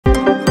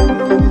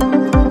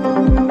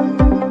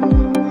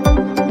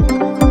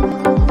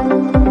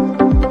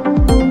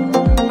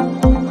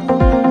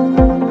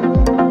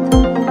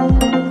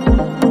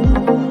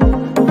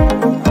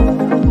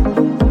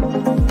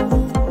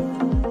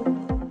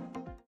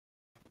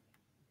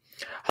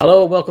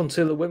Hello, welcome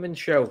to the Women's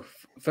Show.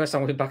 First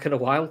time we've been back in a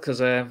while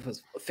because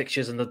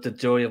fixtures and the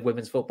joy of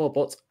women's football.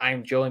 But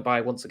I'm joined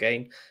by, once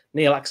again,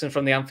 Neil Atkinson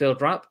from the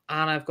Anfield Wrap,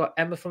 and I've got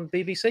Emma from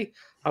the BBC.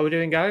 How are we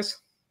doing, guys?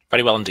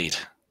 Very well indeed.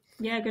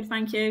 Yeah, good,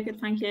 thank you.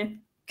 Good, thank you.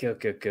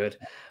 Good.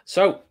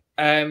 So,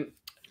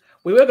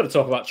 we were going to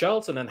talk about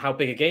Charlton and how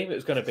big a game it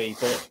was going to be,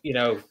 but, you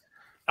know,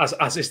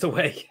 as is the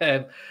way,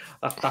 that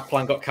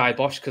plan got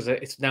kiboshed because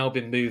it's now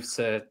been moved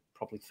to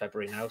probably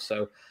February now,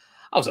 so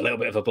that was a little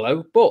bit of a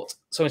blow. But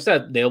so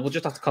instead, Neil, we'll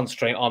just have to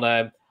concentrate on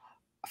a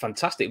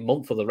fantastic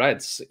month for the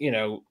Reds. You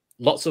know,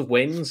 lots of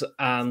wins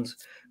and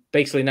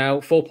basically now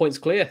 4 points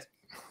clear.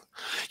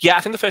 Yeah, I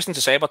think the first thing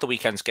to say about the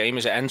weekend's game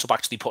is it ends up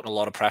actually putting a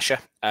lot of pressure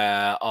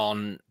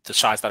on the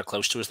sides that are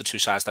close to us, the two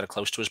sides that are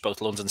close to us, both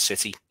London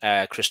City,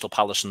 Crystal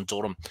Palace and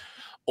Durham.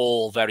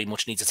 All very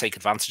much need to take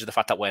advantage of the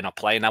fact that we're not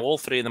playing. Now, all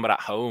three of them are at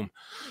home,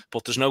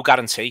 but there's no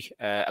guarantee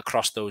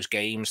across those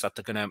games that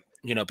they're going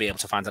to, be able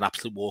to find an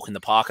absolute walk in the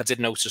park. I did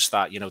notice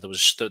that, there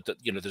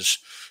was,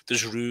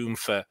 there's room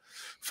for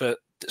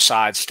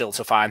sides still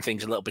to find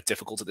things a little bit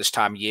difficult at this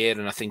time of year.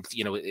 And I think,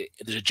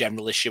 there's a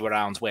general issue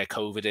around where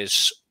COVID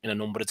is in a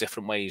number of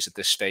different ways at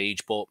this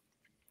stage. But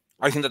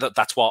I think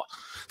that's what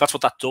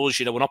that does.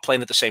 We're not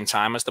playing at the same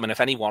time as them, and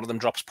if any one of them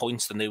drops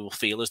points, then they will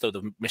feel as though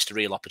they've missed a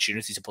real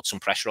opportunity to put some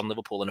pressure on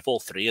Liverpool. And if all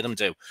three of them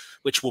do,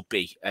 which would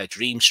be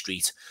Dream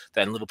Street,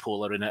 then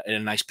Liverpool are in a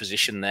nice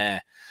position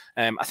there.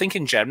 I think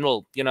in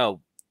general,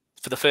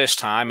 for the first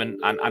time, and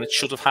it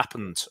should have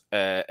happened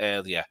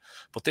earlier,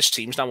 but this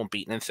team's now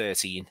unbeaten in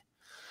 13.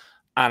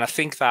 And I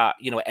think that,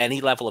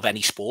 any level of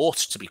any sport,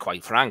 to be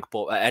quite frank,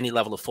 but at any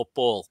level of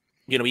football,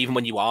 even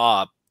when you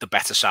are the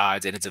better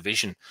side in a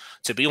division,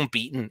 to be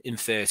unbeaten in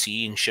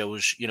 13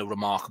 shows,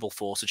 remarkable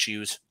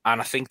fortitude. And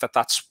I think that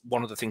that's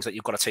one of the things that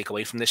you've got to take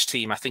away from this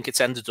team. I think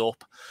it's ended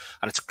up,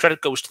 and its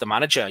credit goes to the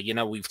manager.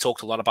 We've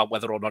talked a lot about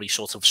whether or not he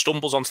sort of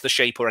stumbles onto the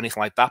shape or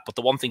anything like that. But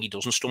the one thing he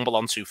doesn't stumble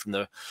onto from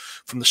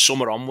the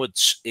summer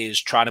onwards is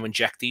trying to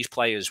inject these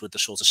players with the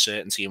sort of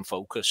certainty and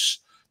focus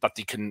that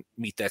they can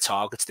meet their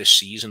targets this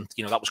season.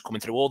 That was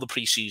coming through all the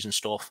pre-season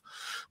stuff.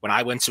 When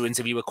I went to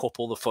interview a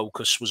couple, the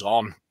focus was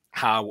on,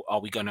 how are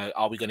we gonna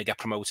get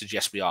promoted?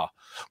 Yes, we are.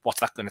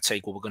 What's that going to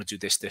take? Well, we're going to do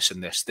this, this,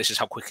 and this. This is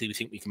how quickly we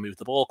think we can move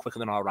the ball, quicker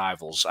than our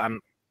rivals.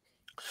 And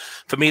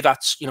for me,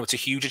 that's, it's a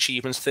huge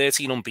achievement.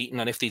 13 unbeaten,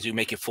 and if they do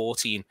make it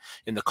 14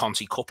 in the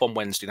Conti Cup on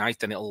Wednesday night,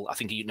 then I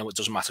think it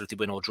doesn't matter if they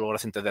win or draw. I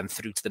think they're then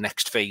through to the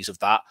next phase of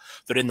that.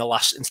 They're into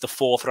the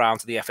fourth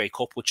round of the FA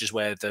Cup, which is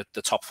where the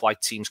top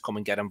flight teams come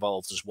and get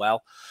involved as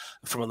well.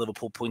 From a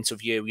Liverpool point of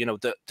view,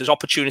 there's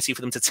opportunity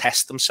for them to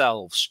test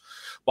themselves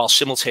while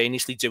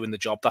simultaneously doing the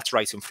job that's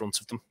right in front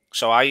of them.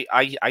 So I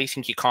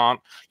think you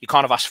can't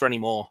have asked for any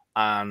more.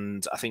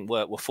 And I think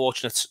we're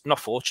fortunate, not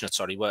fortunate,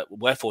 sorry,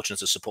 we're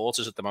fortunate as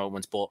supporters at the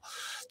moment, but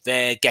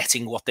they're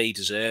getting what they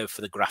deserve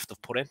for the graft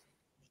they've put in.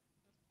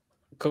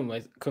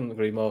 Couldn't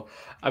agree more.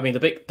 I mean,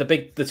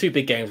 the two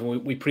big games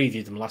when we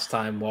previewed them last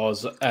time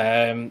was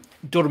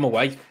Durham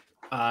away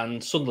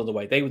and Sunderland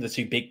away. They were the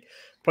two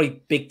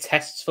big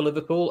tests for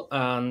Liverpool,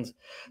 and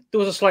there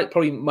was a slight,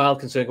 probably mild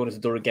concern going into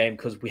the Durham game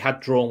because we had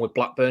drawn with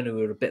Blackburn, who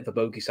were a bit of a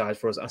bogey side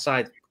for us.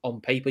 Aside on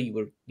paper, you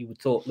would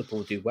thought Liverpool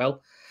would do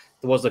well.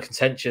 There was the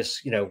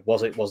contentious,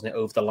 wasn't it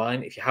over the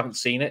line? If you haven't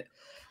seen it,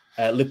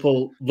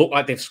 Liverpool look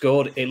like they've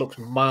scored. It looks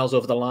miles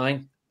over the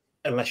line.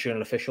 Unless you're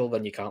an official,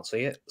 then you can't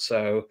see it.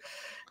 So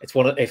it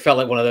felt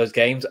like one of those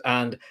games.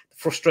 And the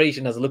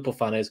frustration as a Liverpool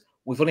fan is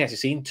we've only actually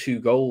seen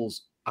 2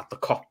 goals at the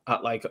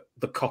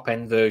Kop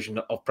end version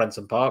of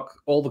Prenton Park.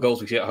 All the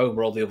goals we see at home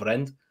are all the other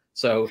end.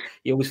 So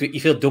you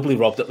feel doubly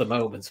robbed at the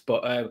moment.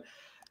 But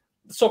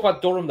let's talk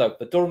about Durham though.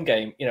 The Durham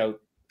game,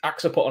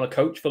 AXA put on a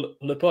coach for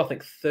Liverpool. I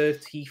think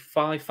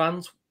 35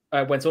 fans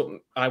went up.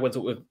 I went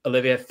up with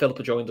Olivia.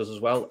 Philippa joined us as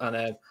well, and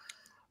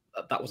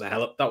that was a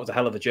hell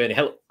of a journey.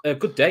 A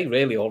good day,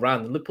 really, all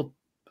round. And Liverpool,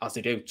 as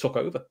they do, took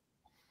over.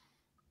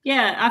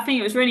 Yeah, I think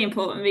it was really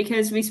important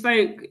because we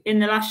spoke in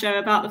the last show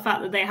about the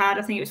fact that they had,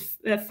 I think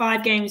it was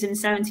 5 games in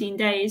 17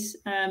 days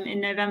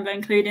in November,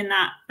 including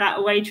that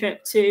away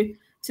trip to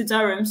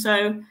Durham.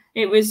 So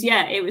it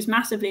was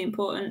massively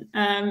important.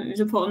 It was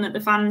important that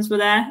the fans were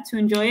there to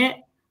enjoy it,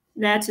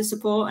 there to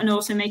support and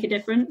also make a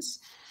difference.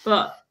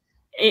 But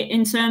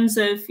in terms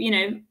of,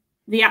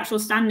 the actual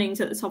standings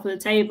at the top of the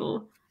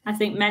table, I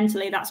think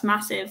mentally that's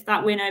massive.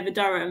 That win over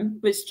Durham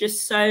was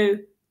just so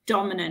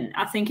dominant.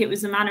 I think it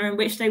was the manner in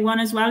which they won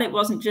as well. It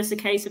wasn't just a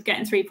case of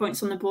getting 3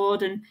 points on the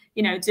board and,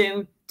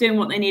 doing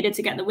what they needed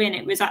to get the win.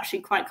 It was actually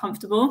quite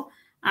comfortable.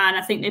 And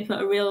I think they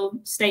put a real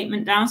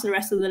statement down to the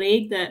rest of the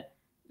league that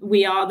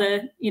we are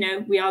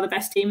the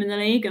best team in the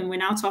league and we're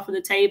now top of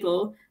the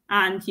table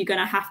and you're going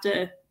to have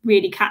to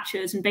really catch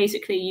us. And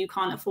basically you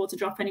can't afford to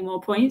drop any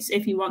more points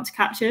if you want to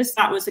catch us.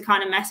 That was the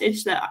kind of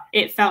message that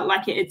it felt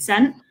like it had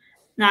sent.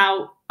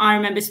 Now, I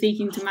remember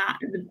speaking to Matt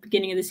at the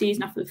beginning of the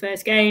season after the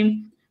first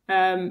game,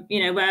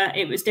 where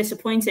it was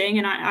disappointing.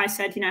 And I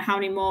said, how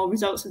many more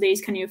results of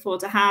these can you afford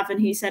to have? And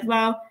he said,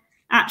 well,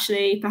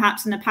 actually,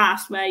 perhaps in the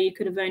past where you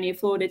could have only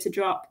afforded to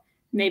drop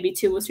maybe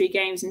 2 or 3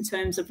 games in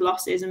terms of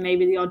losses and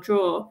maybe the odd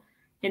draw,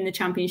 in the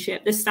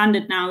Championship. The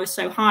standard now is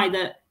so high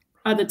that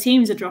other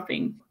teams are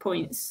dropping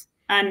points.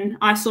 And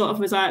I sort of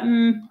was like,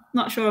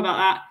 not sure about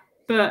that.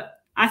 But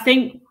I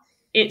think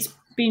it's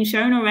been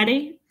shown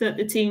already that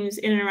the teams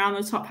in and around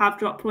the top have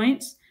dropped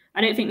points.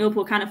 I don't think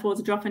Liverpool can afford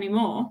to drop any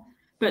more.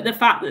 But the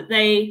fact that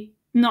they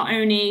not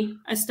only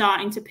are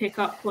starting to pick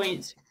up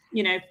points,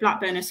 you know,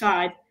 Blackburn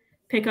aside,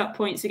 pick up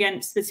points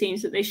against the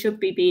teams that they should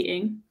be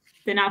beating,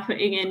 they're now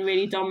putting in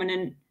really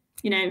dominant,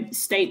 you know,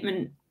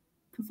 statement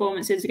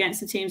performances against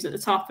the teams at the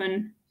top.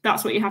 And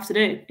that's what you have to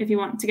do if you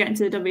want to get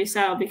into the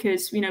WSL,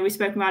 because, you know, we've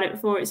spoken about it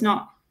before. It's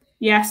not,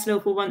 yes,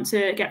 Liverpool want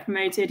to get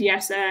promoted.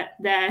 Yes,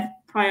 their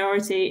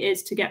priority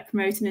is to get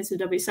promoted into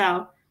the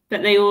WSL,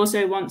 but they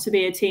also want to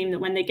be a team that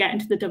when they get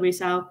into the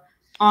WSL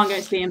aren't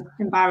going to be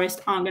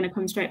embarrassed, aren't going to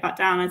come straight back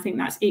down. I think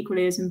that's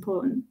equally as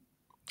important.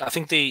 I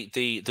think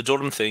the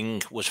Durham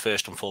thing was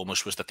first and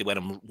foremost was that they went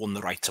and won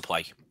the right to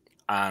play.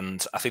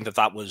 And I think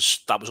that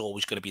was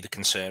always going to be the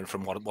concern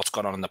from what's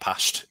gone on in the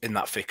past in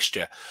that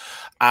fixture.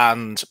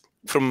 And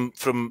from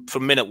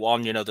minute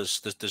one, you know,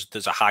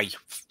 there's a high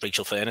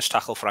Rachel Furness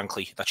tackle,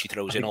 frankly, that she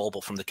throws in all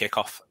but from the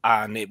kickoff.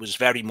 And it was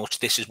very much,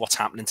 this is what's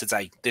happening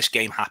today. This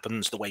game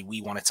happens the way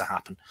we want it to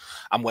happen.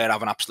 And we're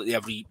having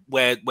absolutely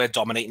we're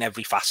dominating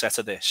every facet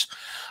of this.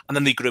 And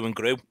then they grew and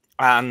grew.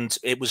 And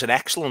it was an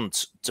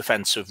excellent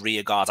defensive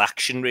rearguard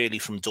action, really,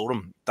 from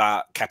Durham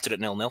that kept it at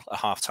 0-0 at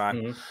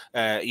half-time.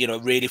 You know,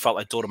 it really felt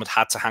like Durham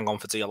had to hang on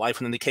for dear life.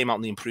 And then they came out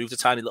and they improved a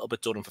tiny little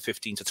bit, Durham, for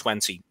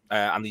 15-20.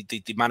 And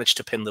they managed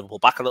to pin Liverpool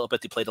back a little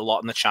bit. They played a lot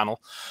in the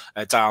channel,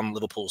 down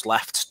Liverpool's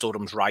left,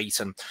 Durham's right.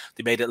 And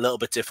they made it a little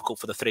bit difficult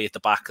for the three at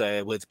the back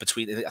with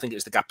between, I think it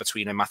was the gap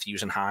between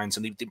Matthews and Hines.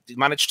 And they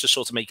managed to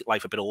sort of make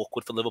life a bit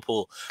awkward for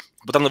Liverpool.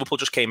 But then Liverpool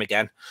just came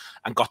again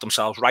and got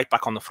themselves right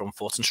back on the front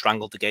foot and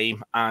strangled the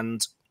game. And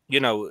you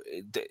know,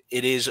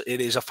 it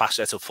is a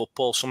facet of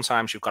football.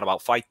 Sometimes you've got to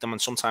outfight them,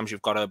 and sometimes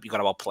you've got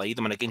to outplay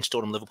them. And against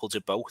Durham, Liverpool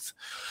did both.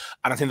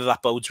 And I think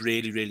that bodes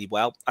really, really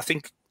well. I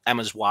think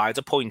Emma's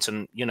wider point,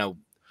 and you know,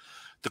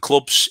 the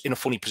club's in a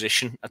funny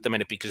position at the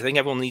minute because I think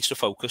everyone needs to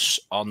focus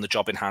on the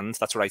job in hand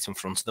that's right in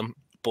front of them.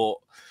 But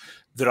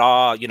there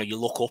are, you know, you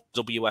look up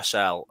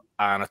WSL,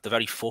 and at the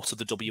very foot of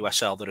the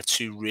WSL, there are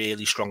two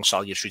really strong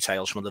salutary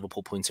tales from a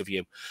Liverpool point of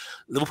view.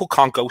 Liverpool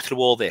can't go through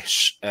all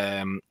this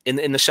in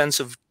the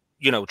sense of,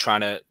 you know, trying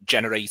to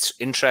generate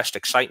interest,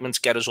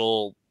 excitement, get us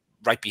all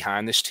right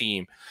behind this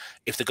team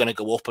if they're going to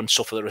go up and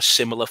suffer a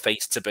similar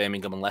fate to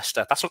Birmingham and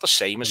Leicester. That's not the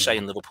same as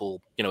saying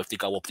Liverpool, you know, if they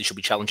go up, they should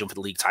be challenging for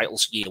the league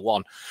titles year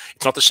one.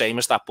 It's not the same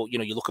as that, but, you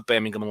know, you look at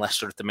Birmingham and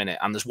Leicester at the minute,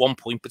 and there's 1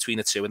 point between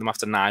the two of them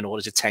after 9, or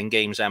is it 10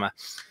 games, Emma?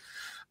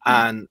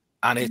 And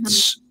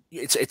it's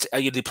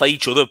they play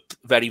each other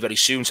very, very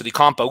soon, so they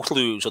can't both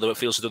lose, although it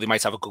feels as though they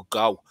might have a good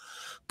go.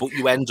 But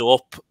you end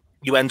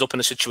up in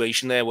a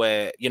situation there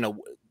where, you know,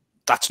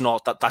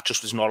 that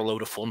just was not a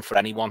load of fun for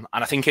anyone.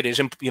 And I think it is,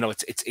 you know,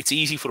 it's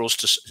easy for us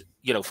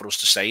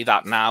to say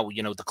that now.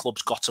 You know, the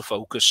club's got to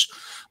focus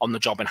on the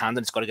job in hand,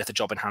 and it's got to get the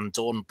job in hand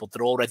done. But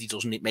there already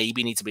doesn't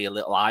maybe need to be a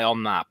little eye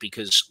on that,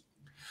 because,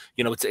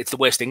 you know, it's the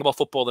worst thing about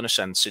football in a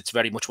sense. It's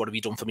very much, what have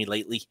you done for me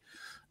lately?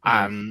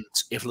 And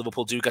if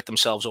Liverpool do get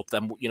themselves up,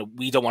 then, you know,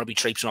 we don't want to be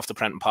traipsing off to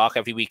Prenton Park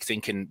every week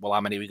thinking, well,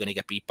 how many are we going to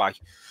get beat by?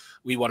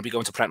 We want to be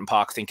going to Prenton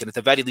Park thinking, at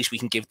the very least, we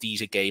can give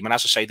these a game. And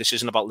as I say, this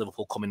isn't about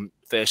Liverpool coming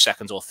first,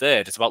 second, or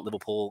third. It's about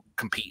Liverpool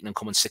competing and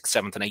coming 6th,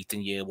 7th, and 8th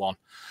in year one.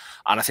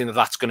 And I think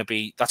that's going to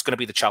be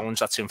the challenge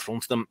that's in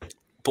front of them.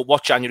 But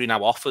what January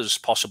now offers,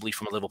 possibly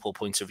from a Liverpool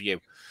point of view,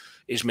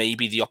 is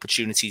maybe the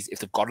opportunity, if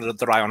they've got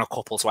their eye on a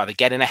couple, to either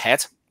get in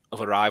ahead of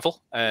a rival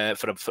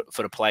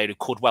for a player who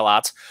could well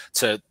add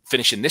to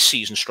finishing this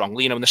season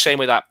strongly. You know, in the same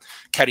way that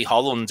Kerry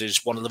Holland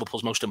is one of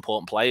Liverpool's most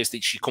important players,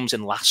 that she comes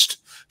in last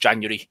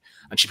January,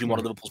 and she's been one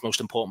of Liverpool's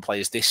most important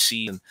players this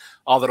season.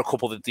 Are there a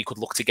couple that they could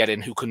look to get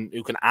in who can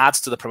add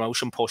to the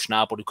promotion push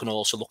now, but who can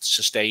also look to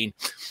sustain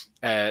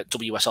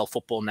WSL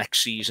football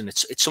next season?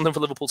 It's something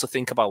for Liverpool to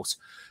think about.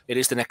 It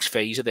is the next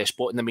phase of this,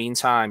 but in the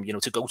meantime, you know,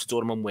 to go to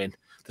Durham and win,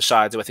 the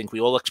side who I think we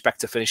all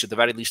expect to finish at the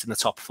very least in the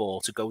top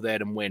 4, to go there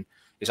and win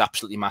is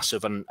absolutely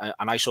massive. And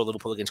I saw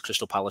Liverpool against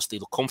Crystal Palace. They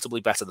look comfortably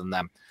better than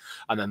them.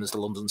 And then there's the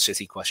London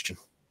City question.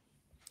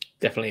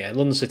 Definitely, yeah.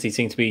 London City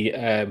seem to be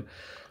the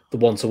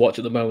one to watch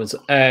at the moment.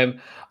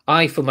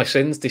 I, for my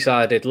sins,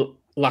 decided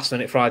last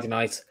minute Friday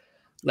night,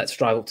 let's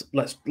drive up.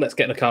 Let's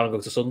get in a car and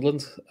go to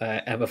Sunderland.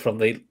 Emma from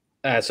the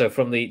Joe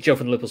from the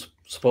Liverpool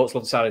Sports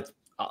Club decided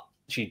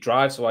she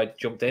drives, so I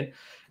jumped in.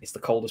 It's the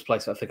coldest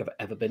place I think I've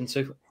ever been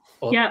to.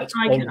 Yeah,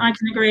 I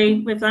can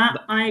agree with that.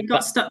 I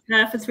got stuck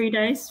there for 3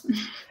 days.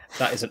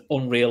 That is an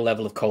unreal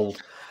level of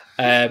cold.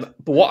 But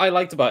what I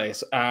liked about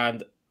it,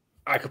 and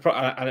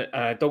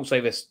I don't say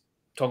this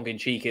tongue in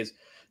cheek, is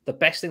the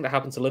best thing that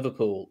happened to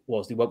Liverpool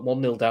was they went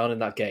 1-0 down in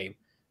that game,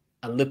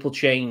 and Liverpool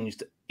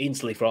changed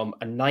instantly from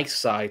a nice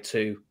side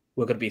to,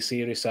 we're going to be a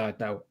serious side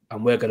now,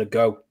 and we're going to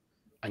go,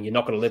 and you're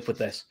not going to live with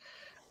this.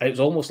 And it was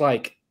almost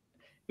like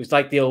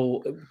the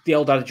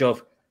old adage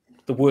of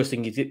the worst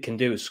thing you can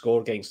do is score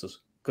against us.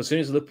 Because as soon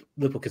as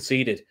Liverpool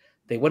conceded,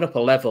 they went up a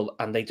level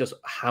and they just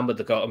hammered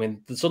the goal. I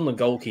mean, the Sunderland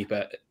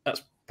goalkeeper,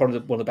 that's probably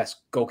one of the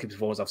best goalkeeper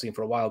performances I've seen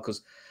for a while,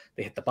 because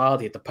they hit the bar,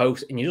 they hit the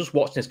post, and you're just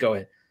watching this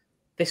going,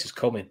 this is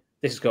coming,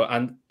 this is going.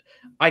 And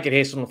I could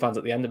hear Sunderland fans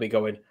at the end of me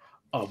going,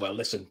 oh, well,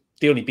 listen,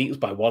 they only beat us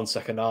by 1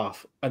 second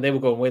half. And they were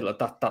going, wait, like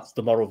that's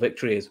the moral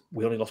victory, is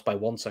we only lost by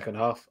 1 second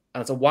half.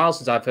 And it's a while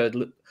since I've heard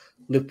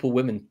Liverpool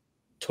women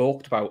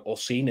talked about or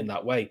seen in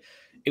that way.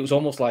 It was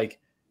almost like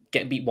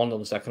getting beat 1 in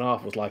the second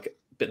half was like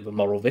a bit of a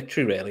moral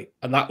victory, really.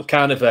 And that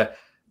kind of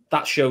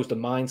that shows the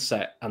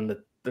mindset and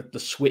the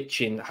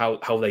switch in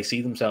how they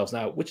see themselves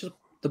now, which is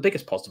the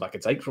biggest positive I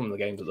can take from the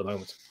games at the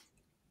moment.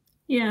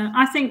 Yeah,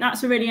 I think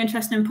that's a really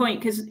interesting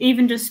point, because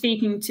even just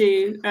speaking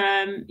to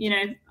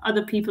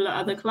other people at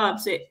other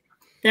clubs,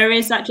 there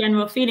is that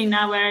general feeling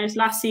now, whereas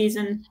last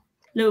season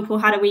Liverpool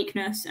had a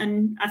weakness,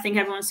 and I think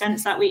everyone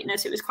sensed that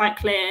weakness. It was quite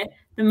clear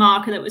the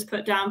marker that was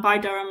put down by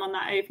Durham on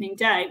that opening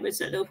day was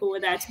that Liverpool were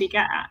there to be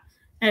got at,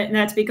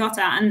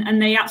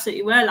 and they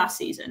absolutely were last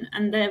season.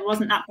 And there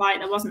wasn't that bite,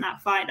 there wasn't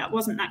that fight, that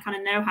wasn't that kind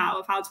of know-how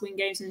of how to win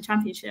games in the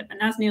Championship.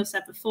 And as Neil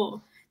said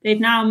before, they've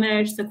now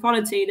merged the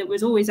quality that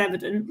was always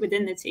evident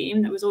within the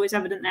team, that was always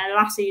evident there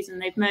last season.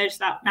 They've merged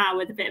that now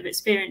with a bit of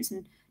experience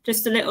and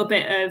just a little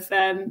bit of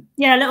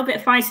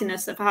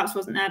feistiness that perhaps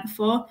wasn't there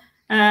before.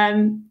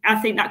 I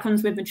think that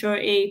comes with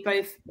maturity,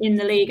 both in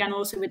the league and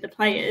also with the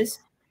players.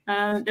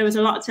 There was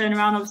a lot of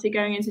turnaround, obviously,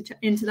 going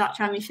into that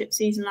Championship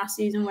season last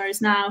season,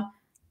 whereas now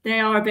they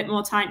are a bit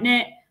more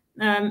tight-knit.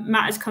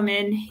 Matt has come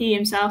in. He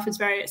himself is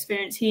very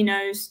experienced. He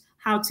knows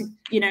how to,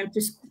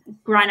 just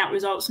grind out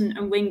results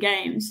and win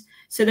games.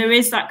 So there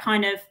is that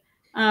kind of,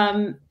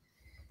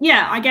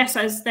 I guess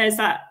there's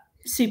that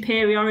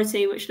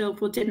superiority which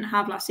Liverpool didn't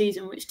have last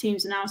season, which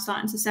teams are now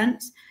starting to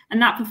sense.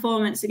 And that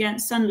performance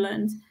against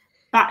Sunderland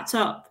backed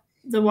up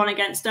the one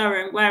against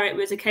Durham, where it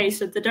was a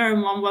case of the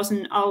Durham one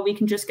wasn't, oh, we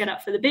can just get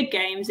up for the big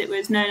games. It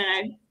was, no,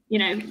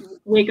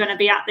 we're going to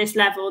be at this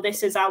level.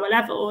 This is our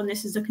level, and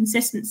this is the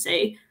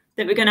consistency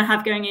that we're going to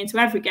have going into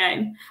every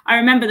game. I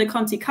remember the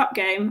Conti Cup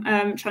game.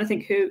 Trying to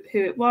think who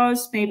it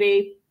was.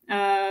 Maybe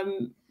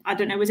I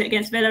don't know. Was it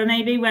against Villa?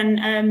 Maybe,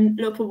 when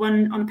Liverpool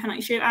won on a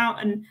penalty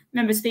shootout. And I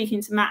remember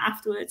speaking to Matt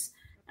afterwards,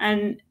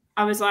 and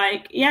I was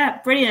like, "Yeah,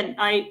 brilliant!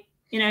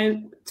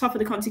 Top of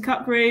the Conti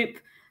Cup group,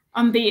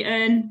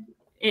 unbeaten.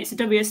 It's a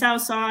WSL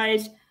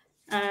side.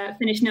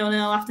 Finished 0-0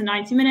 after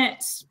 90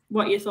 minutes.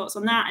 What are your thoughts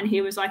on that?" And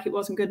he was like, "It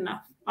wasn't good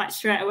enough." Like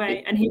straight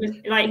away, and he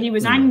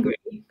was angry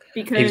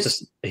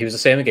because he was the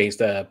same against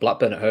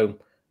Blackburn at home.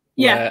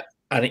 Yeah,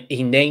 and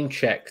he name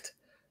checked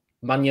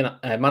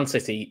Man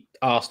City,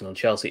 Arsenal, and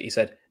Chelsea. He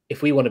said,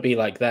 "If we want to be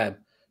like them,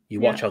 you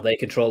watch how they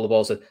control the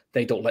ball. So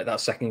they don't let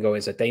that second go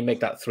in. Said they make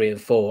that 3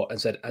 and 4,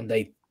 and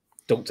they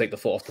don't take the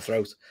foot off the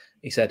throat."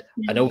 He said,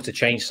 "I know to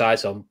change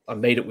sides. I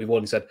made it. We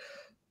won." He said,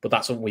 "But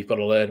that's something we've got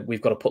to learn.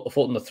 We've got to put the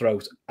foot in the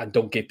throat and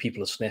don't give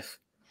people a sniff."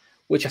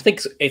 Which I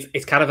think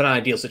it's kind of an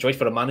ideal situation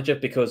for a manager,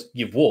 because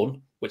you've won,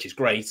 which is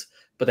great,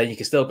 but then you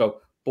can still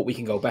go, but we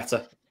can go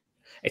better.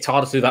 It's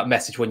harder to do that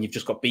message when you've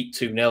just got beat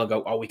 2-0 and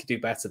go, oh, we can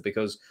do better,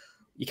 because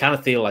you kind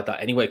of feel like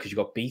that anyway because you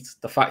got beat.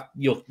 The fact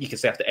you can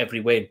say after every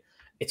win,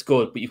 it's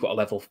good, but you've got a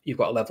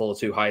level or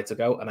two higher to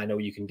go, and I know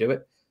you can do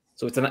it.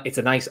 So it's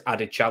a nice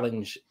added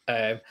challenge.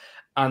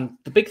 And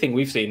the big thing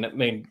we've seen, I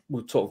mean,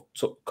 we'll sort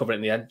of cover it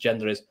in the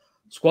agenda, is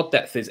squad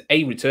depth is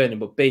A, returning,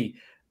 but B,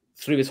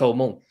 through this whole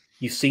month,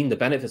 you've seen the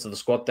benefits of the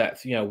squad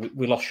depth.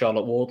 We lost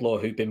Charlotte Wardlaw,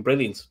 who'd been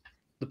brilliant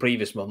the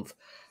previous month.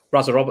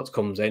 Razza Roberts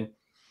comes in,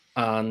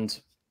 and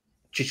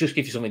she just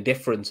gives you something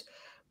different.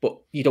 But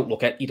you don't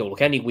look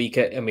any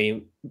weaker. I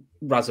mean,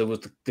 Razza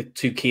was the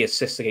 2 key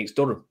assists against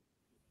Durham.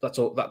 That's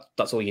all.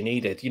 That's all you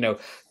needed.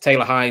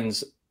 Taylor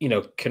Hines,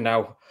 can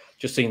now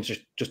just seem to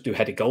just do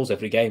headed goals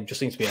every game.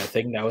 Just seems to be a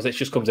thing now, as it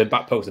just comes in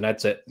back post and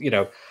heads it.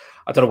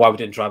 I don't know why we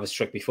didn't drive a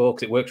trick before,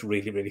 because it works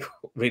really, really,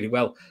 really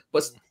well.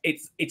 But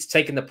it's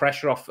taken the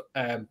pressure off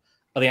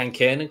Leanne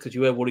Kiernan, because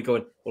you were worried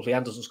going, well, if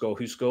Leanne doesn't score,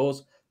 who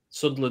scores?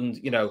 Sunderland,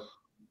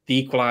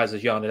 the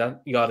equalisers,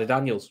 Yarda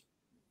Daniels,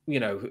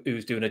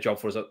 who's doing a job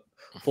for us at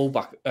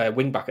fullback,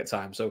 wing back at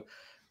times. So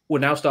we're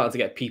now starting to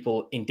get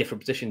people in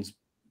different positions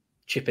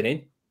chipping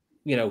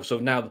in. So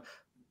now,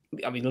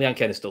 I mean, Leanne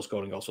Kiernan is still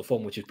scoring goals for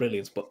fun, which is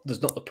brilliant, but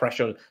there's not the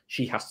pressure.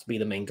 She has to be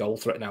the main goal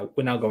threat now.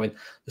 We're now going,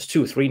 there's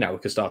 2 or 3 now we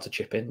can start to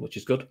chip in, which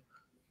is good.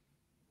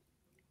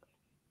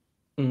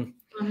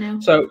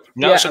 So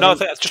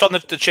just on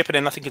the chipping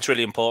in, I think it's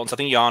really important. I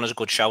think Yarna's a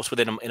good shout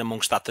within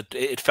amongst that. That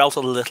it felt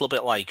a little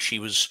bit like she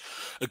was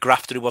a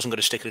grafter who wasn't going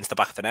to stick it into the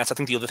back of the net. I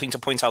think the other thing to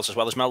point out as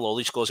well is Mel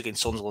Lawley scores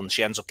against Sunderland.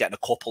 She ends up getting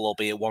a couple,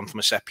 albeit one from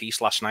a set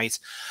piece last night.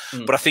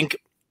 But I think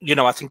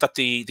I think that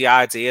the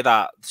idea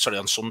that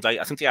on Sunday,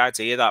 I think the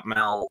idea that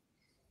Mel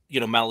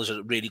is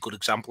a really good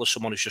example of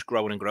someone who's just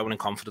growing and growing in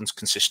confidence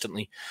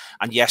consistently.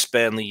 And yes,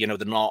 Burnley,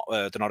 they're not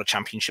a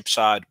championship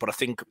side, but I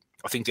think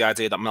the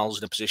idea that Mel's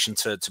in a position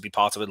to be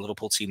part of a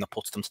Liverpool team that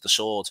puts them to the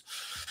sword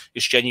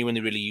is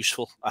genuinely really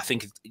useful. I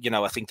think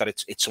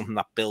that it's something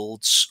that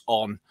builds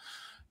on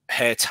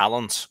her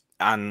talent.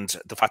 and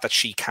the fact that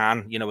she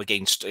can,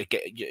 against,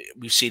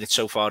 we've seen it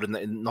so far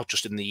not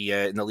just in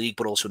the league,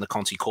 but also in the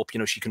Conti Cup.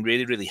 She can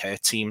really, really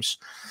hurt teams.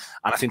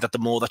 And I think that the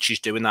more that she's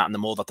doing that, and the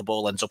more that the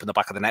ball ends up in the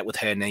back of the net with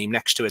her name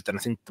next to it, then I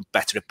think the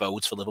better it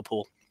bodes for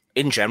Liverpool.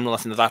 In general, I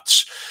think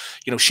that's,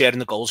 sharing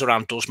the goals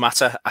around does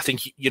matter. I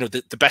think,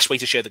 the best way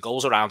to share the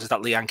goals around is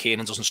that Leanne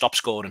Kiernan doesn't stop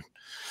scoring.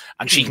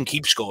 And she can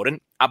keep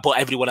scoring, but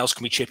everyone else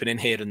can be chipping in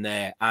here and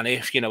there. And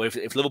if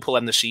Liverpool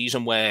end the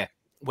season where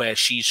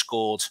she's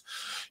scored,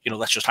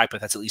 let's just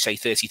hypothetically say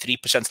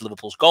 33% of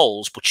Liverpool's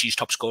goals, but she's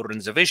top scorer in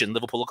the division,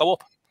 Liverpool will go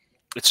up.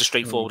 It's as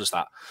straightforward as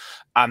that.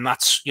 And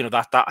that's,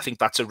 that I think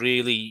that's a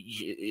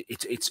really,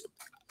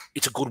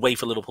 it's a good way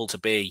for Liverpool to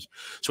be.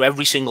 So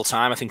every single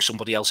time I think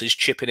somebody else is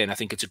chipping in, I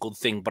think it's a good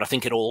thing. But I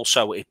think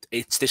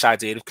it's this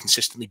idea of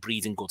consistently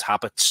breeding good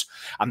habits.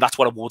 And that's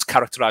what I would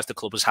characterise the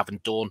club as having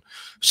done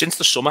since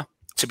the summer,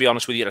 to be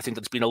honest with you. I think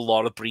there's been a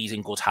lot of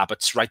breeding good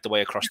habits right the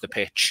way across the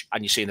pitch,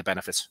 and you're seeing the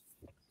benefits.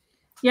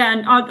 Yeah,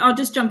 and I'll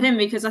just jump in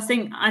because I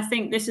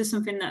think this is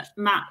something that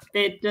Matt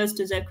Beard does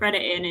deserve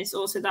credit in, is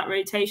also that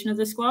rotation of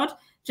the squad,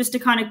 just to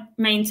kind of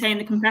maintain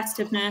the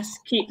competitiveness,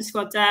 keep the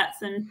squad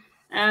depth. And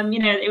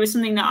it was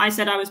something that I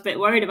said I was a bit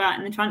worried about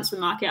in the transfer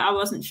market. I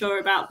wasn't sure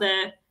about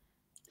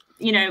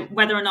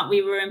whether or not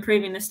we were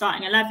improving the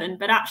starting 11,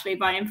 but actually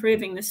by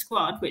improving the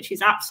squad, which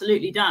he's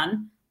absolutely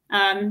done,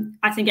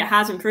 I think it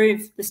has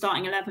improved the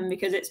starting 11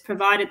 because it's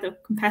provided the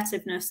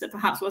competitiveness that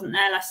perhaps wasn't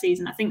there last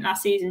season. I think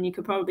last season you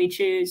could probably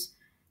choose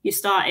your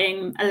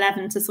starting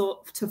 11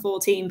 to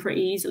 14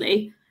 pretty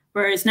easily,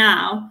 whereas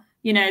now,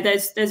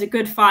 there's a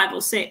good 5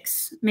 or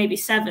 6, maybe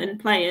 7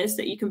 players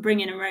that you can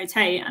bring in and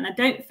rotate. And I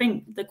don't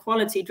think the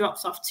quality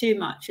drops off too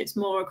much. It's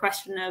more a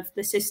question of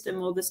the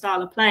system or the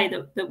style of play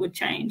that would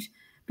change.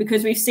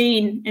 Because we've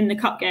seen in the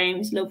cup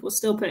games, Liverpool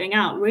still putting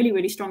out really,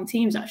 really strong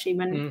teams, actually,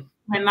 when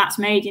Matt's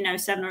made,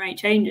 7 or 8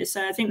 changes.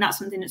 So I think that's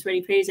something that's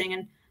really pleasing.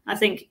 And I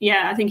think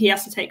he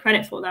has to take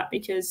credit for that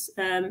because,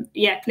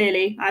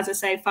 clearly, as I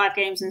say, 5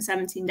 games in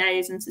 17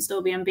 days and to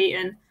still be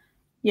unbeaten,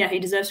 he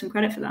deserves some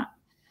credit for that.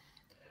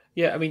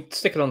 Yeah, I mean,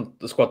 sticking on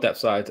the squad depth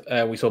side,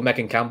 we saw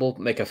Megan Campbell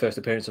make her first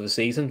appearance of the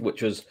season,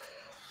 which was,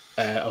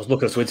 I was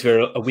looking at Twitter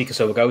a week or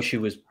so ago. She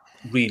was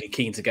really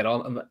keen to get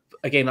on. And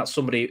again, that's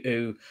somebody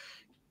who,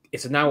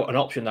 it's now an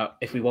option that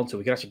if we want to,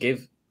 we can actually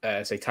give,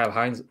 say, Tyler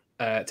Hines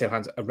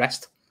a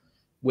rest,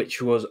 which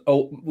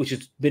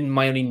has been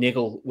my only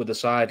niggle with the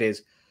side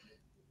is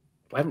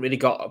we haven't really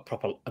got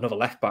another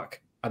left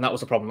back. And that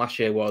was the problem last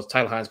year was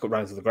Tyler Hines got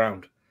round to the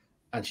ground.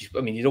 And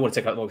you don't want to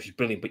take her out the moment, she's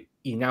brilliant, but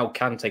you now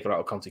can take her out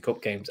of Conti Cup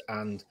games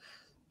and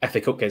FA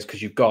Cup games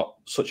because you've got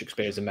such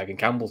experience in Megan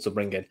Campbell to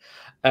bring in.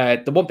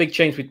 The one big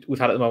change we've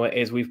had at the moment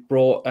is we've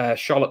brought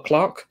Charlotte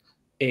Clark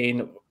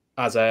in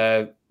as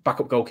a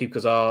backup goalkeeper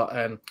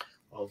because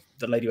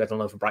the lady who had on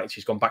loan for Brighton,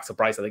 she's gone back to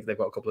Brighton. I think they've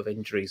got a couple of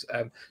injuries.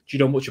 Do you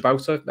know much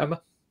about her,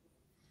 Emma?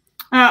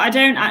 I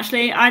don't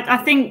actually. I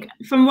think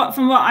from what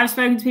I've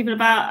spoken to people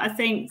about, I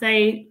think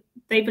they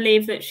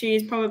believe that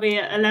she's probably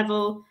at a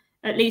level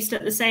at least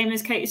at the same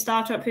as Katie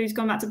Startup, who's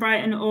gone back to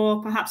Brighton,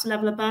 or perhaps a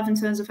level above in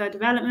terms of her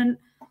development.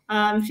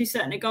 She's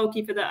certainly a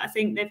goalkeeper that I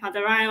think they've had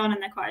their eye on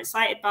and they're quite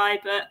excited by.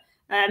 But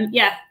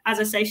as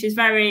I say,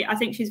 I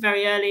think she's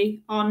very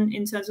early on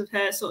in terms of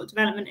her sort of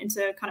development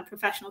into kind of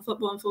professional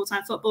football and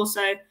full-time football.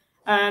 So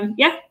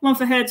one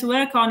for her to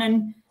work on.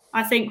 And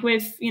I think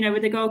with the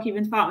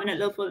goalkeeping department at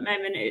Liverpool at the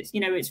moment,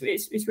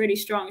 it's really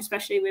strong,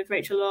 especially with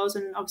Rachel Laws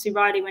and obviously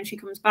Riley when she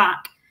comes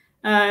back.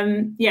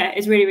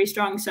 Is really, really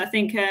strong. So I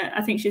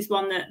think she's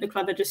one that the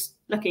club are just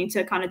looking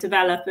to kind of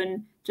develop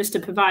and just to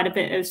provide a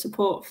bit of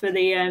support for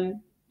the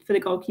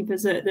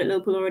goalkeepers that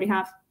Liverpool already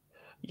have.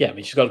 Yeah, I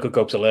mean, she's got a good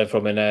goal to learn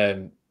from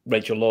in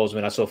Rachel Laws. I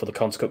mean, I saw for the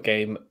Conti Cup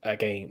game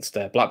against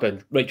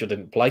Blackburn, Rachel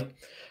didn't play,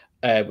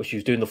 but she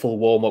was doing the full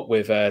warm-up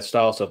with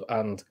Startup,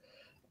 and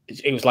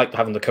it was like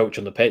having the coach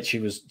on the pitch. She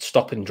was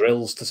stopping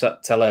drills to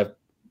tell her,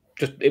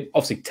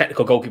 obviously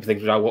technical goalkeeper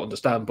things which I won't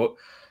understand, but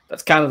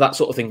that's kind of that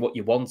sort of thing what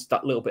you want,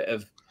 that little bit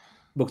of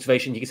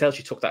motivation. You can tell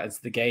she took that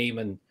into the game,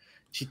 and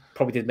she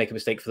probably did make a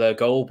mistake for their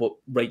goal, but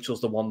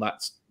Rachel's the one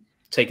that's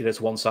taking her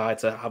to one side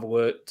to have a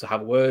word,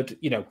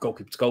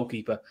 goalkeeper to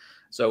goalkeeper.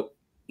 So,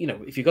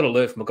 if you've got to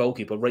learn from a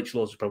goalkeeper, Rachel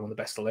Laws is probably one of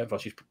the best to learn from.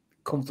 She's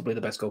comfortably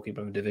the best goalkeeper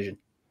in the division.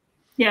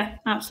 Yeah,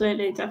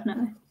 absolutely,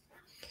 definitely.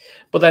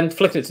 But then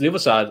flicking it to the other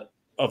side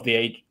of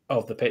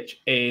the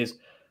pitch is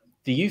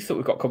the youth that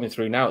we've got coming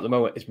through now at the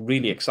moment is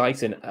really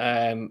exciting.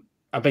 And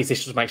basically,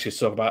 this just makes us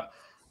talk about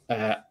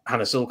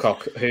Hannah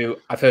Silcock, who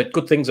I've heard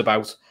good things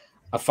about.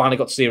 I finally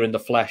got to see her in the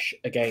flesh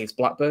against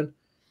Blackburn.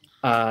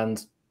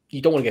 And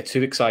you don't want to get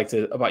too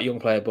excited about a young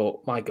player,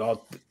 but my God,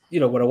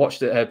 when I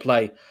watched her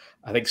play,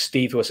 I think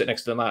Steve, who was sitting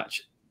next to the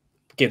match,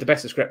 gave the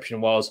best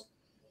description was,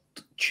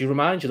 she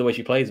reminds you the way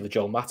she plays of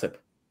Joel Matip.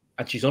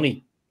 And she's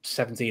only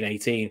 17,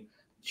 18.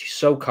 She's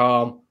so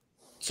calm,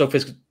 so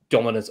physically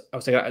dominant. I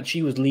was thinking, and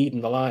she was leading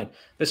the line.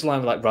 This line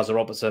with like Razza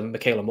Robertson,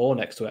 Michaela Moore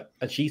next to it,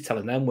 and she's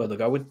telling them where they're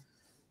going,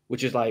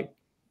 which is like,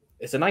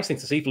 it's a nice thing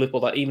to see for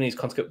Liverpool that even in these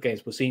Conti Cup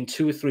games, we're seeing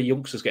 2 or 3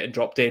 youngsters getting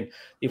dropped in,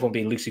 the other one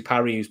being Lucy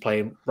Parry, who's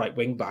playing right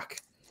wing back.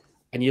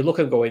 and you look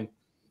and going,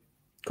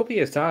 a couple of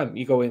years' time,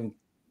 you're going,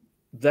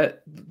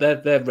 they're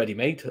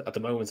ready-made at the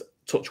moment.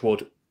 Touch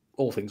wood,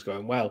 all things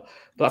going well.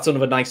 But that's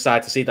another nice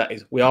side to see. That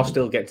is, we are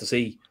still getting to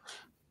see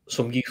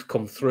some youth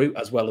come through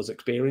as well as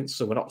experience.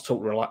 So we're not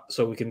sort of relaxed,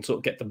 so we can sort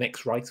of get the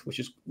mix right, which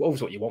is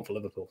always what you want for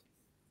Liverpool.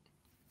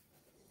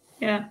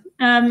 Yeah,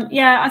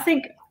 I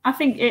think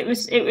it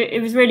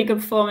was really good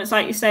performance.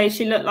 Like you say,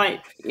 she looked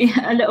like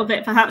a little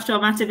bit perhaps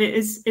John Matip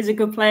is a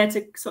good player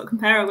to sort of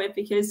compare her with,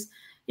 because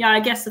I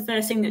guess the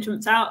first thing that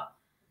jumped out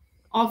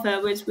of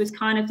her was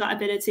kind of that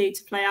ability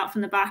to play out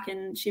from the back,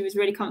 and she was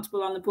really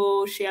comfortable on the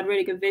ball. She had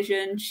really good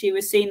vision. She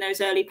was seeing those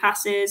early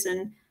passes,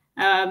 and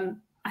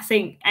I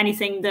think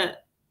anything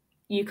that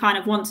you kind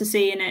of want to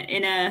see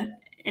in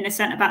a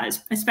centre back,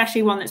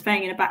 especially one that's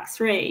playing in a back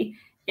three,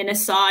 in a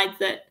side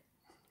that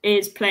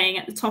is playing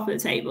at the top of the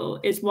table,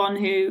 is one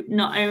who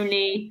not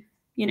only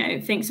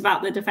thinks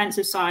about the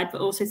defensive side,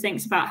 but also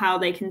thinks about how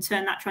they can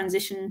turn that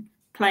transition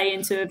play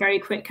into a very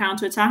quick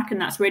counter attack, and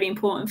that's really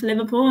important for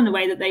Liverpool and the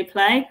way that they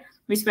play.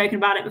 We've spoken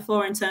about it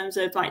before in terms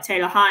of like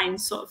Taylor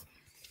Hines, sort of,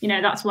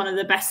 that's one of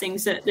the best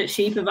things that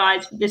she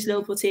provides for this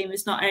Liverpool team,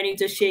 is not only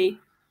does she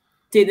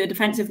do the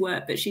defensive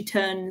work, but she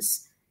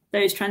turns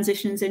those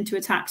transitions into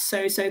attacks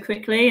so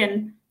quickly.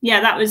 And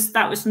that was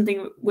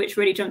something which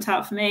really jumped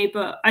out for me.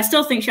 But I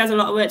still think she has a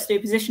lot of work to do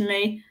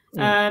positionally.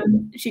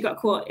 She got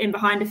caught in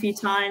behind a few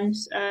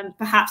times,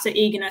 perhaps her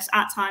eagerness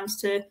at times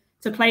to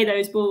play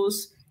those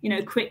balls,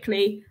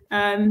 quickly,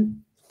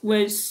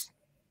 was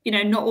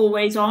not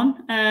always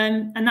on,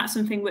 and that's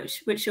something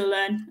which she'll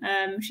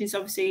learn. She's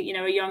obviously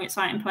a young,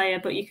 exciting player,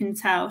 but you can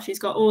tell she's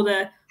got all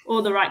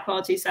the right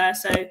qualities there.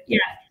 So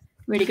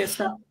really good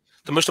stuff.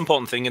 The most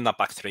important thing in that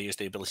back three is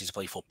the ability to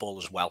play football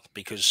as well,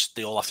 because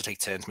they all have to take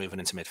turns moving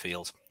into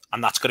midfield.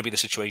 And that's going to be the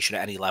situation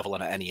at any level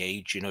and at any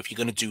age. If you're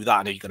going to do that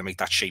and you're going to make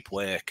that shape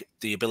work,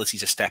 the ability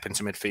to step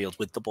into midfield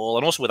with the ball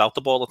and also without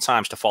the ball at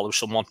times to follow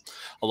someone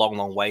a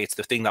long way. It's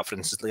the thing that, for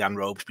instance, Leanne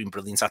Robe's been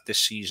brilliant at this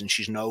season.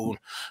 She's known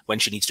when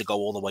she needs to go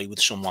all the way with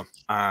someone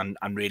and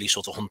really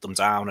sort of hunt them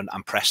down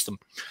and press them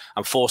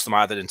and force them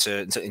either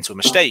into a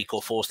mistake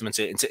or force them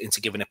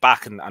into giving it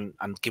back and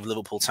give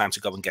Liverpool time to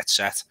go and get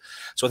set.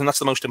 So I think that's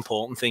the most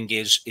important thing,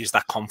 is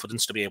that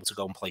confidence to be able to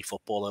go and play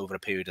football over a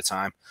period of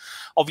time.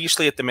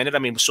 Obviously, at the minute,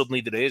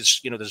 suddenly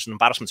there's an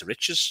embarrassment of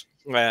riches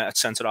at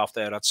centre half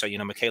there. I'd say,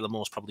 Michaela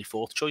Moore's probably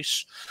fourth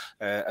choice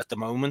at the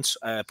moment,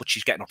 but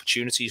she's getting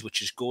opportunities,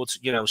 which is good.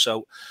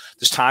 So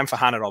there's time for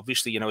Hannah.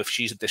 Obviously, if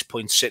she's at this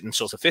point sitting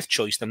sort of fifth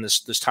choice, then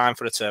there's time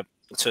for her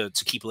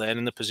to keep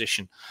learning the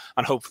position,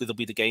 and hopefully there'll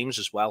be the games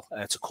as well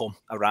to come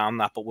around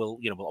that. But we'll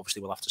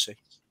have to see.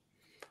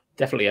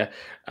 Definitely,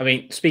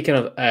 yeah. Speaking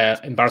of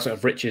embarrassment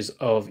of riches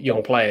of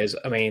young players,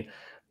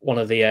 one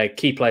of the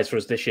key players for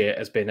us this year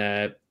has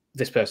been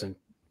this person,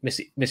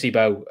 Missy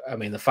Bow.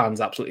 The fans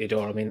absolutely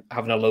adore her.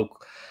 Having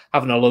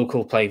a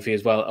local playing field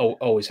as well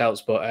always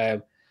helps.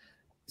 But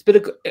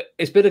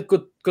it's been a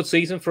good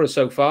season for us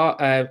so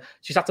far.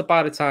 She's had to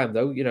bide the time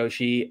though.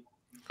 She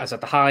has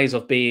had the highs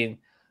of being,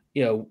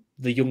 the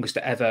youngest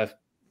ever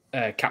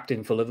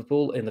captain for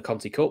Liverpool in the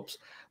Conti Cups.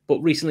 But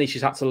recently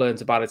she's had to learn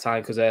to bide the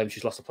time because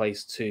she's lost a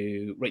place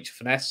to Rachel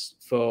Finesse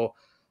for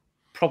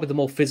probably the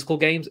more physical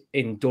games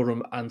in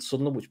Durham and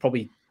Sunderland, which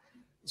probably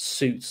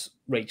suits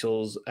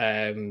Rachel's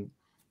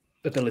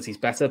abilities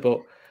better.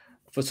 But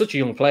for such a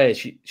young player,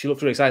 she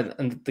looks really exciting.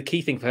 And the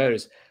key thing for her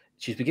is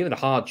she's been given a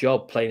hard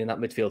job playing in that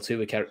midfield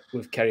too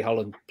with Kerry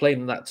Holland.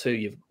 Playing in that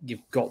too,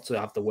 you've got to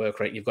have the work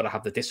rate, you've got to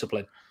have the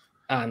discipline.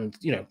 And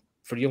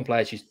for a young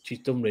player, she's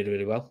done really,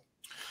 really well.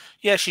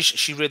 Yeah,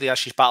 she really has.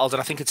 She's battled,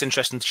 and I think it's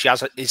interesting. She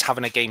is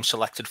having a game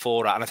selected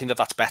for her, and I think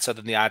that's better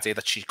than the idea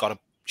that she's got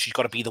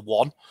to be the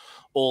one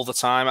all the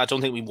time. I don't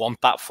think we want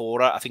that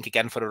for her. I think,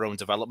 again, for her own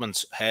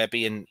development, her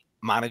being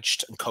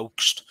managed and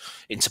coaxed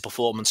into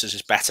performances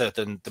is better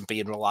than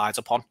being relied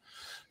upon.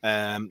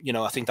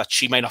 I think that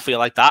she may not feel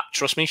like that.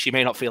 Trust me, she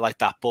may not feel like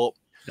that, but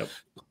nope.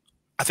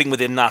 I think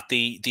within that,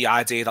 the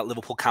idea that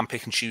Liverpool can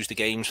pick and choose the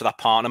games for that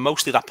partner,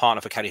 mostly that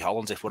partner for Kerry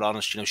Holland, if we're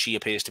honest, she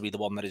appears to be the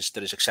one that is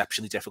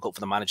exceptionally difficult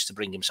for the manager to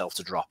bring himself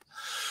to drop.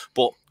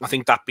 But I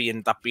think that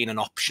being an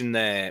option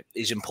there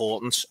is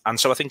important. And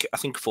so I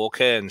think for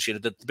Kearns,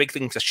 the big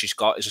thing that she's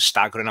got is a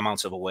staggering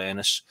amount of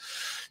awareness.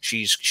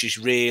 She's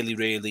really,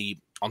 really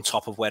on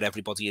top of where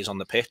everybody is on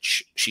the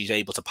pitch. She's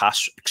able to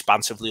pass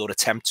expansively or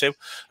attempt to.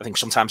 I think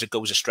sometimes it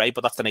goes astray,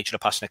 but that's the nature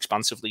of passing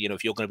expansively.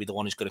 If you're going to be the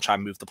one who's going to try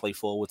and move the play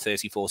forward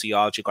 30, 40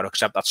 yards, you've got to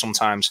accept that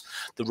sometimes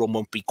the run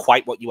won't be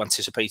quite what you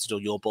anticipated, or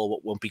your ball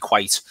won't be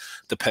quite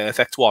the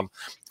perfect one.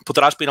 But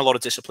there has been a lot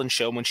of discipline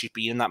shown when she's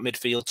been in that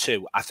midfield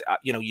too.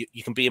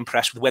 You can be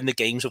impressed with when the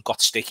games have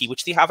got sticky,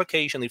 which they have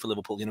occasionally for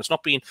Liverpool. This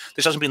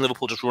hasn't been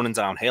Liverpool just running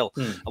downhill.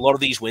 A lot of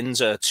these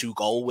wins are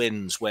 2-goal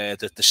wins where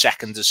the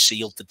second has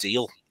sealed the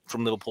deal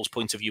from Liverpool's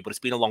point of view, but it's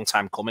been a long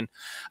time coming,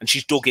 and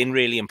she's dug in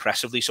really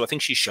impressively. So I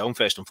think she's shown,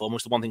 first and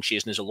foremost, the one thing she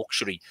isn't is a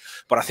luxury,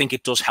 but I think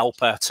it does help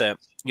her to,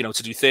 you know,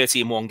 to do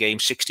 30 in one game,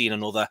 60 in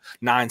another,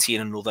 90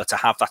 in another, to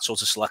have that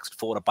sort of selected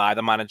for her by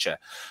the manager.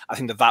 I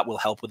think that will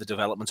help with the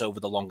development over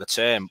the longer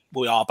term.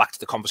 We are back to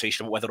the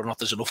conversation of whether or not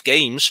there's enough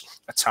games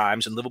at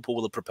times, and Liverpool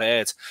will have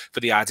prepared for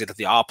the idea that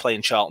they are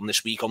playing Charlton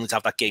this week, only to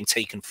have that game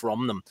taken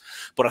from them.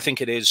 But I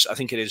think it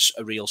is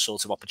a real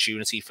sort of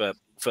opportunity for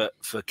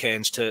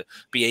Cairns to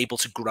be able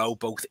to grow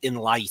both in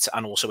light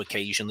and also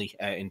occasionally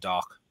in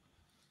dark.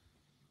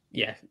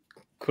 Yeah,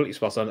 completely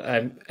spot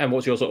on. And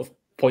what's your sort of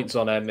points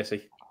on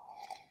Missy?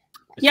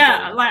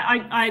 Yeah, like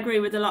I agree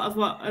with a lot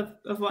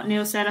of what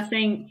Neil said. I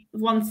think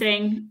one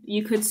thing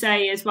you could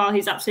say is, while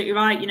he's absolutely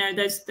right, you know,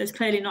 there's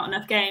clearly not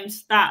enough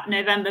games. That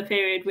November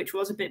period, which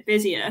was a bit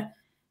busier,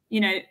 you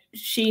know,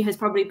 she has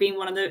probably been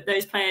one of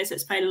those players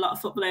that's played a lot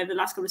of football over the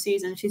last couple of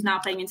seasons. She's now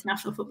playing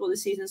international football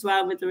this season as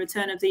well, with the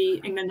return of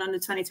the England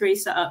under-23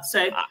 setup.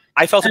 So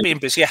I felt it being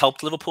busier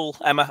helped Liverpool,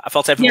 Emma. I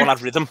felt everyone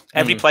had rhythm.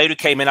 Every player who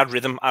came in had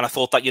rhythm, and I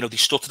thought that, you know, they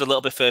stuttered a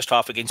little bit first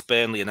half against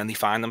Burnley, and then they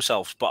find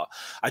themselves. But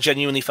I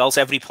genuinely felt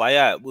every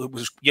player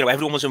was, you know,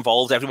 everyone was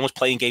involved. Everyone was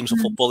playing games of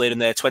football here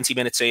and there, 20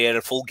 minutes here,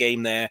 a full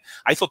game there.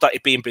 I thought that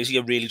it being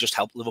busier really just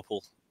helped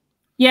Liverpool.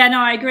 Yeah, no,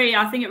 I agree.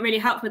 I think it really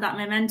helped with that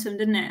momentum,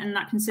 didn't it? And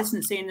that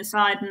consistency in the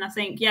side. And I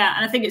think,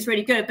 I think it's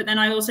really good. But then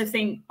I also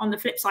think on the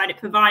flip side, it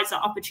provides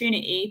that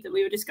opportunity that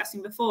we were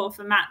discussing before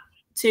for Matt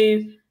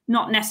to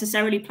not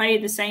necessarily play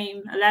the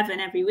same 11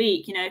 every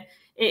week. You know,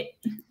 it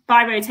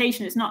by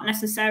rotation, it's not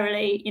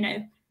necessarily, you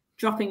know,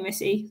 dropping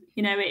Missy.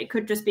 You know, it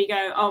could just be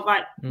oh,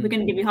 right, we're going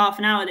to give you half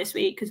an hour this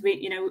week because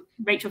you know,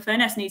 Rachel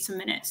Furness needs some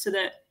minutes so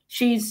that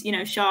she's, you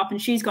know, sharp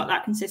and she's got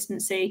that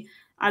consistency,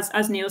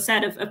 as Neil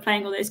said, of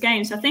playing all those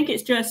games. So I think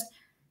it's just,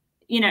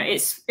 you know,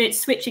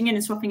 it's switching in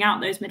and swapping out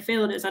those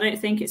midfielders. I don't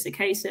think it's a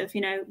case of, you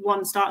know,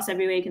 one starts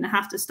every week and they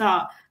have to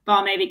start,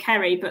 bar maybe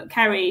Kerry. But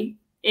Kerry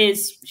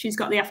she's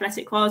got the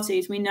athletic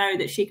qualities. We know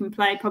that she can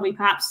play probably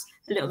perhaps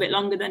a little bit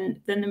longer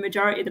than the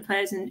majority of the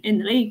players in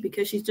the league,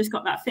 because she's just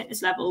got that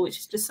fitness level, which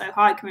is just so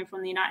high coming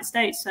from the United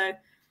States. So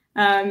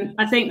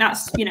I think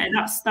that's, you know,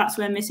 that's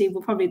where Missy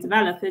will probably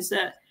develop, is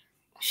that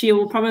she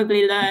will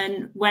probably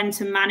learn when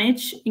to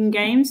manage in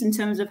games in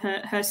terms of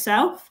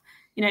herself.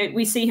 You know,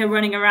 we see her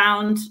running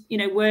around, you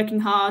know, working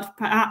hard,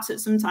 perhaps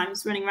at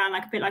sometimes running around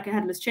like a bit like a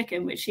headless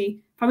chicken, which she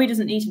probably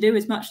doesn't need to do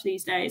as much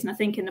these days. And I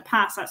think in the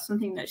past, that's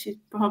something that she's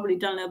probably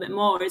done a little bit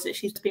more, is that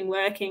she's been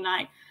working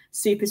like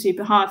super,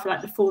 super hard for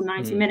like the full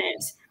 90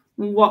 minutes.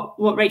 And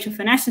what Rachel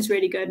Furness is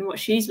really good, and what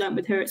she's learned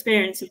with her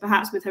experience and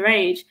perhaps with her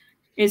age,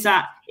 is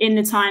that in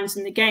the times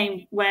in the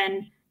game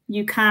when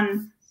you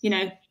can, you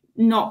know,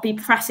 not be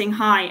pressing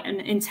high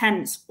and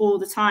intense all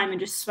the time and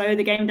just slow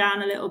the game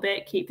down a little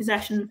bit, keep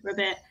possession for a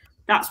bit.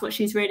 That's what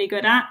she's really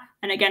good at.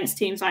 And against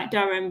teams like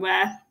Durham,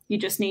 where you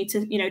just need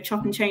to, you know,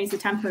 chop and change the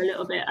tempo a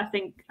little bit, I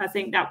think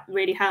that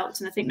really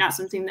helps. And I think that's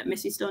something that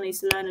Missy still needs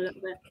to learn a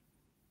little bit.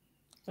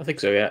 I think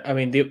so, yeah. I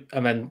mean,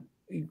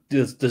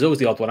 there's always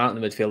the odd one out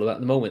in the midfield. At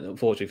the moment,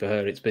 unfortunately for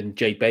her, it's been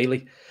Jade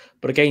Bailey.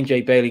 But again,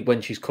 Jade Bailey,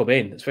 when she's come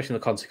in, especially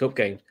in the Conti Cup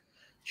game,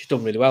 she's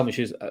done really well. I mean,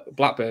 she's at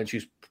Blackburn,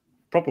 she's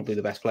probably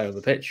the best player on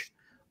the pitch.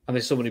 And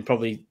there's someone who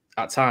probably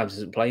at times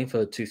isn't playing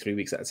for 2-3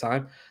 weeks at a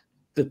time.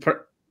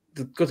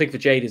 The good thing for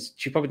Jade is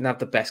she probably didn't have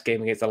the best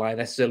game against the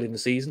Lionesses early in the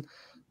season,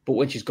 but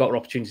when she's got her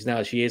opportunities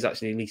now, she is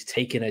actually at least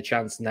taking her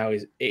chance. Now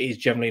it is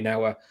generally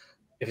now if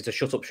it's a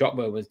shut up shot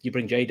moment, you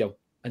bring Jade on,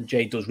 and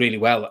Jade does really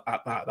well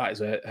at that. That is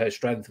her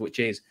strength, which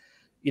is,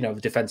 you know,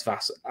 the defensive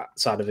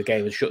side of the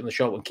game and shutting the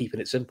shot and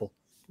keeping it simple,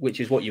 which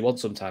is what you want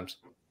sometimes.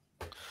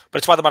 But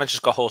it's why the manager's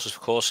got horses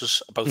for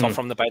courses, both on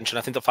from the bench. And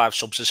I think the 5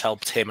 subs has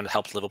helped him and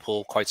helped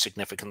Liverpool quite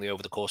significantly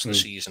over the course of the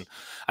season.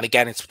 And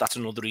again, that's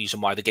another reason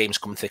why the game's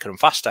come thicker and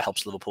faster,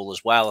 helps Liverpool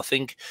as well. I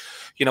think,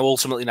 you know,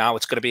 ultimately now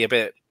it's going to be a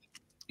bit,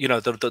 you know,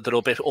 they're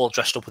a bit all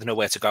dressed up with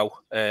nowhere to go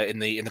in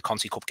the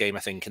Conti Cup game, I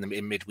think,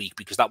 in midweek,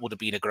 because that would have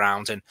been a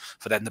grounding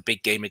for then the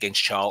big game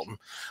against Charlton.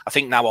 I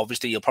think now,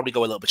 obviously, he'll probably go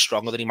a little bit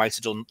stronger than he might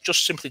have done,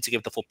 just simply to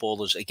give the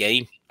footballers a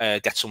game,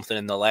 get something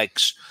in their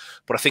legs.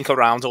 But I think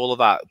around all of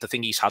that, the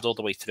thing he's had all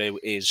the way through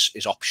is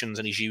options,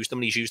 and he's used them,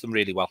 and he's used them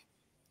really well.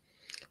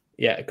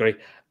 Yeah, I agree.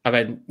 I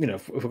mean, you know,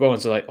 if we're going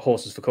to like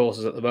horses for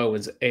courses at the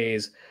moment,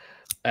 is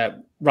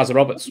Razza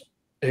Roberts,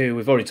 who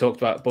we've already talked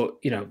about, but,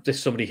 you know, this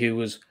is somebody who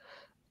was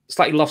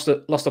slightly lost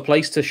a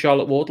place to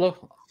Charlotte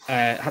Wardlow.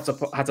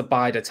 Had to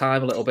bide her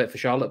time a little bit for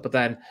Charlotte, but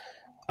then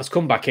has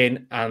come back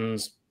in,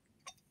 and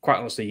quite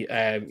honestly,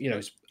 you know,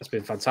 it's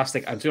been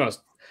fantastic. And to be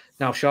honest,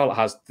 now Charlotte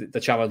has the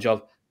challenge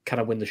of, can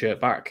I win the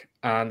shirt back?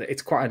 And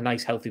it's quite a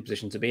nice, healthy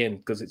position to be in,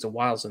 because it's a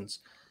while since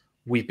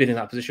we've been in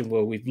that position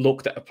where we've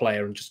looked at a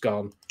player and just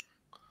gone,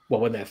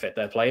 well, when they're fit,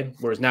 they're playing.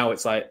 Whereas now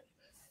it's like,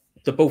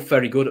 they're both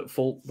very good at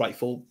full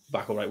back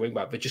or right wing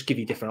back, but just give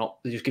you they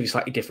just give you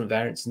slightly different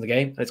variants in the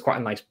game. And it's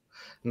quite a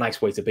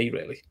nice way to be,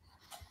 really.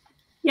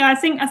 Yeah, I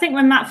think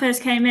when Matt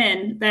first came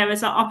in, there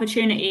was that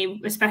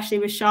opportunity, especially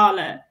with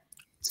Charlotte,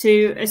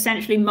 to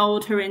essentially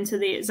mould her into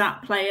the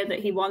exact player that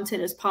he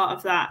wanted as part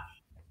of that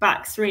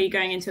back three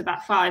going into a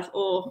back five,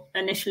 or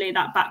initially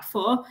that back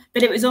four.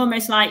 But it was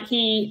almost like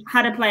he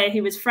had a player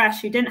who was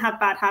fresh, who didn't have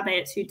bad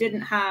habits, who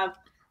didn't have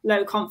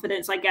low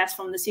confidence, I guess,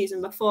 from the season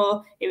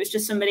before. It was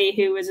just somebody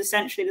who was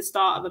essentially the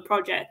start of a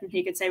project, and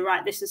he could say,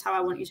 right, this is how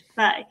I want you to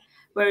play.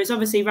 Whereas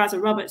obviously Razza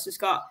Roberts has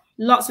got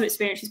lots of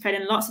experience. She's played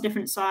in lots of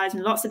different sides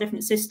and lots of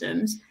different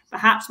systems.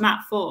 Perhaps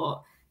Matt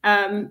thought,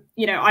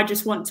 I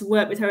just want to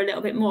work with her a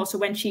little bit more. So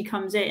when she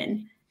comes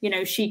in,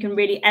 she can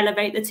really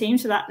elevate the team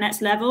to that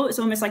next level. It's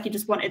almost like he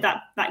just wanted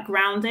that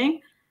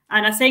grounding.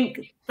 And I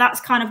think that's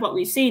kind of what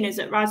we've seen, is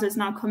that Razza's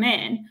now come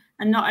in,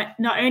 and not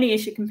only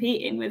is she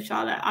competing with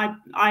Charlotte,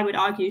 I would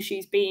argue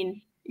she's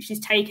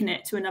taken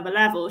it to another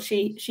level.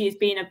 She has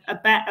been a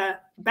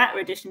better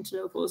addition to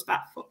Liverpool's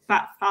back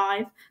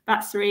five,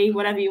 back three,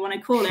 whatever you want to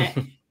call it.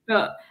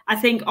 But I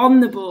think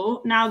on the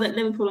ball, now that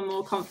Liverpool are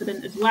more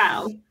confident as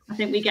well, I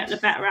think we get the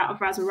better out of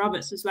Razza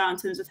Roberts as well in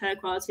terms of her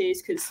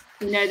qualities, because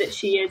we know that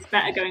she is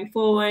better going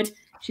forward.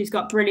 She's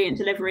got brilliant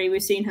delivery.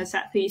 We've seen her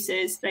set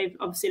pieces. They've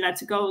obviously led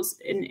to goals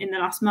in the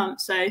last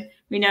month. So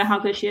we know how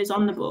good she is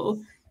on the ball.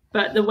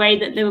 But the way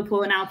that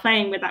Liverpool are now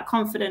playing with that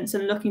confidence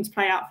and looking to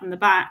play out from the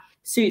back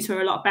suits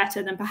her a lot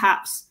better than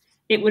perhaps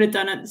it would have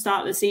done at the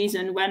start of the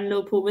season, when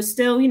Liverpool was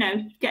still,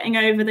 getting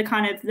over the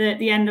kind of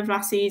the end of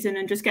last season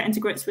and just getting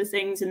to grips with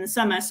things in the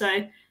summer.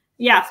 So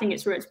yeah, I think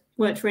it's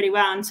worked really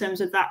well in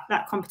terms of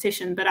that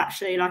competition. But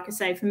actually, like I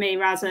say, for me,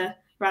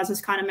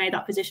 Razza's kind of made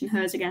that position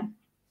hers again.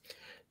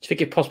 Do you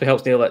think it possibly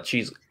helps, Neil, that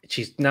she's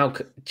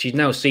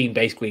now seen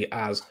basically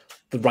as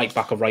the right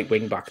back or right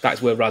wing back?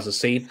 That's where Razza's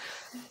seen.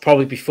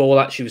 Probably before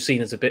that, she was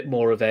seen as a bit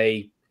more of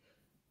a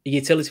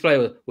utility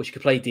player, where she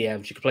could play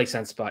DM, she could play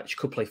centre back, she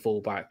could play full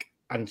back,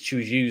 and she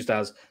was used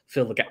as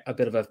fill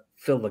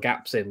the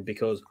gaps in,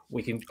 because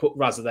we can put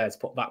Razza there to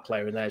put that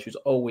player in there. She was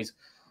always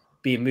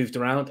being moved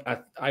around.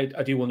 I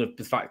do wonder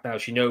the fact now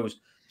she knows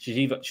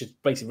she's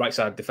basically right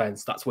side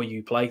defence. That's where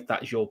you play.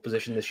 That is your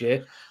position this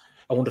year.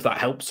 I wonder if that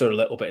helps her a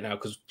little bit now,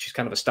 because she's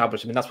kind of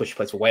established. I mean, that's where she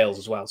plays for Wales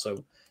as well,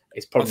 so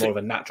it's probably more of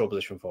a natural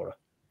position for her.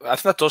 I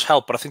think that does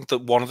help, but I think that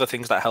one of the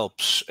things that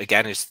helps,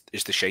 again, is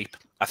the shape.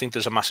 I think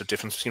there's a massive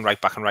difference between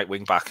right back and right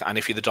wing back, and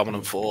if you're the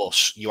dominant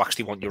force, you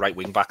actually want your right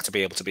wing back to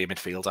be able to be a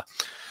midfielder.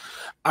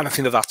 And I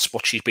think that's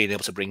what she's been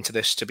able to bring to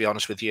this, to be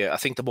honest with you. I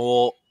think the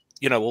more,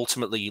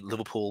 ultimately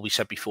Liverpool, we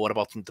said before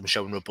about them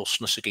showing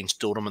robustness against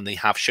Durham, and they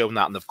have shown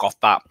that and they've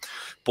got that.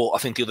 But I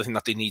think the other thing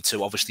that they need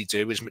to obviously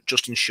do is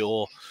just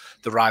ensure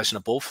the rising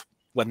above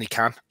when they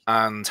can,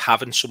 and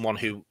having someone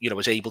who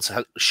was able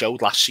to show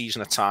last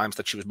season at times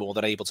that she was more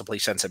than able to play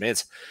centre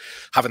mid,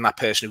 having that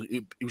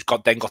person who's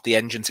got the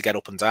engine to get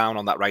up and down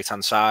on that right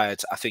hand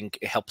side, I think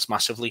it helps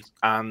massively.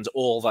 And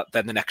all that,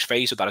 then the next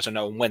phase of that is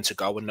knowing when to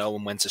go and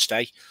knowing when to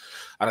stay.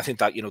 And I think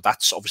that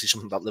that's obviously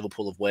something that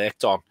Liverpool have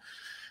worked on.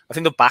 I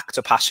think the back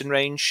to passing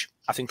range,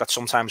 I think that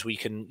sometimes we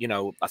can,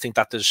 I think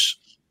that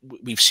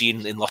we've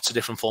seen in lots of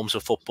different forms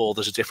of football,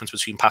 there's a difference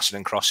between passing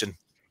and crossing.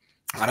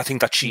 And I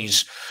think that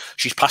she's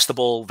passed the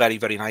ball very,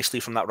 very nicely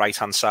from that right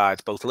hand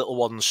side. Both little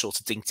ones sort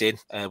of dinked in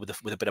with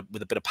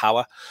a bit of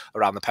power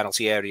around the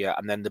penalty area,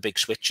 and then the big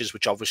switches,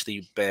 which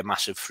obviously bear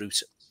massive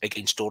fruit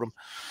against Durham.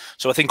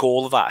 So I think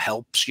all of that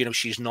helps.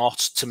 She's not,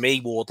 to me,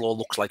 Wardlaw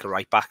looks like a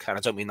right back, and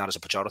I don't mean that as a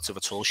pejorative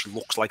at all. She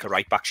looks like a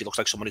right back. She looks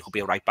like someone who could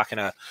be a right back in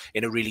a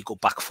really good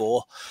back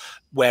four.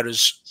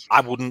 Whereas I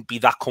wouldn't be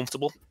that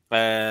comfortable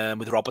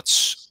with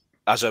Roberts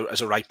as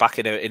a right back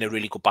in a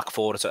really good back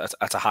four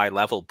at a high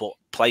level. But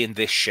playing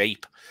this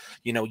shape,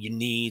 you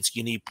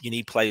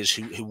need players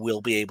who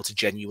will be able to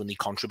genuinely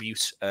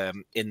contribute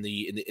in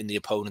the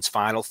opponent's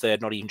final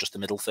third, not even just the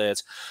middle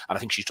third. And I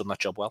think she's done that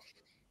job well.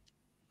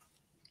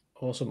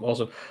 Awesome.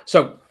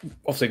 So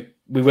obviously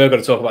we were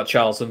going to talk about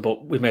Charlton,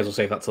 but we may as well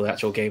save that till the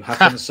actual game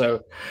happens.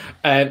 So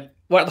we're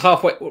at the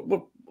halfway.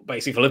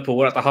 Basically for Liverpool,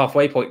 we're at the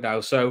halfway point now.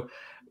 So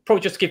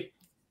probably just to give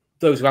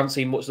those who haven't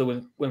seen much of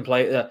the women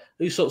play,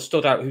 who sort of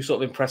stood out, who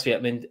sort of impressed me. I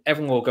mean,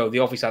 everyone will go, the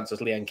obvious answer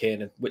is Leanne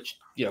Kiernan, which,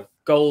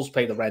 goals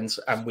pay the rent,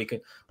 and we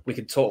can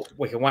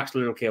wax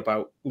lyrically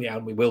about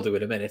Leanne. We will do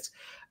in a minute.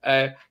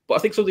 But I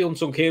think some of the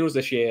unsung heroes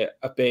this year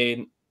have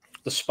been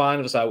the spine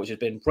of the side, which has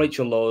been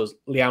Rachel Laws,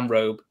 Leanne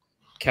Robe,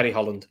 Kerry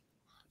Holland.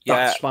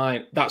 That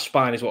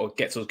spine is what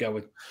gets us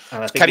going.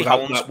 And I think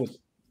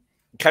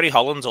Kerry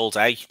Holland all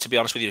day, to be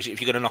honest with you. If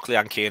you're going to knock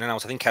Leanne Kiernan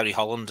out, I think Kerry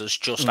Holland has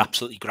just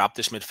absolutely grabbed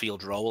this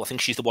midfield role. I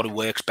think she's the one who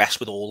works best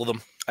with all of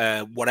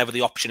them. Whatever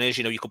the option is,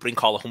 you could bring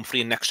Carla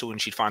Humphrey in next to her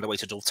and she'd find a way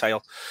to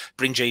dovetail.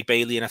 Bring Jade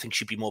Bailey in, I think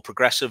she'd be more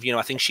progressive.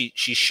 I think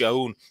she's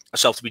shown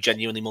herself to be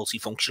genuinely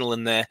multifunctional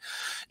in there.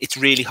 It's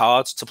really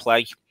hard to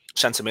play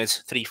centre mid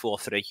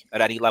 3-4-3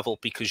 at any level,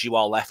 because you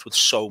are left with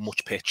so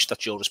much pitch.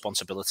 That's your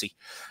responsibility.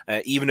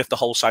 Even if the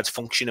whole side's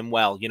functioning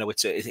well,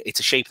 it's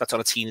a shape that's on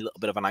a teeny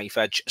little bit of a knife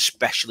edge,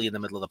 especially in the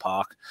middle of the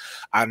park.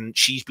 And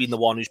she's been the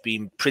one who's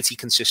been pretty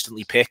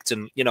consistently picked.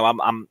 And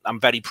I'm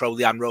very pro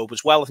Leanne Robe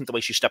as well. I think the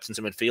way she stepped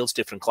into midfield is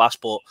different class,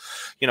 but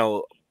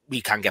we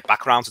can get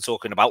back around to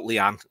talking about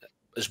Leanne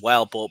as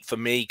well. But for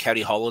me,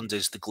 Kerry Holland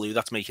is the glue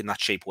that's making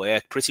that shape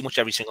work pretty much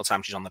every single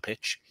time she's on the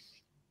pitch.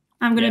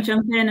 I'm going to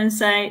jump in and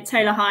say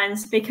Taylor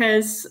Hines,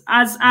 because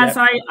as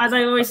I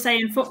always say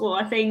in football,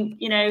 I think,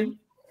 you know,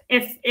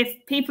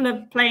 if people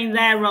are playing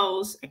their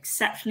roles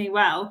exceptionally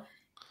well,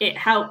 it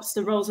helps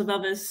the roles of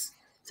others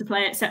to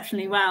play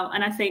exceptionally well.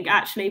 And I think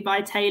actually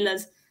by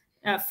Taylor's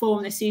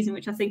form this season,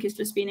 which I think has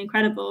just been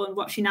incredible, and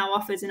what she now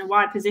offers in a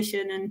wide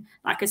position, and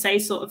like I say,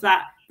 sort of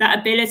that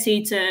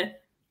ability to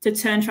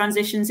turn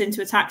transitions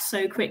into attacks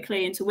so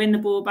quickly and to win the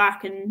ball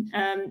back and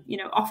you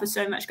know, offer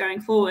so much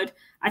going forward,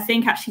 I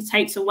think actually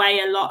takes away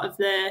a lot of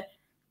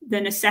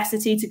the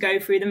necessity to go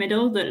through the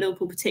middle that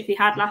Liverpool particularly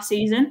had last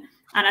season.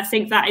 And I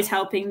think that is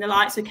helping the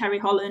likes of Kerry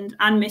Holland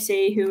and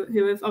Missy,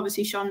 who have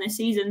obviously shone this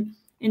season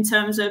in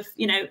terms of,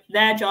 you know,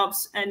 their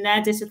jobs and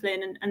their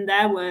discipline and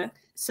their work.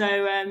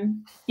 So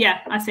yeah,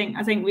 I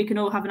think we can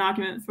all have an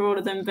argument for all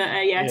of them, but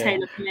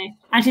Taylor for me,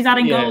 and she's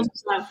adding goals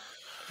as well.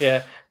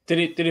 Yeah.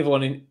 Did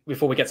everyone,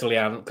 before we get to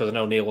Leanne, because I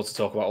know Neil wants to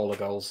talk about all the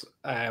goals,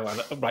 and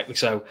rightly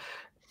so,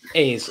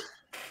 is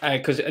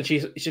because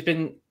she's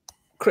been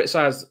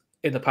criticised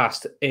in the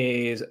past,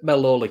 is Mel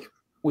Lawley.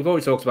 We've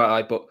already talked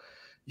about her, but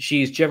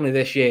she's generally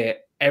this year,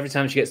 every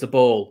time she gets the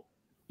ball,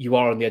 you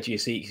are on the edge of your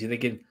seat because you're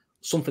thinking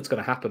something's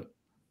going to happen,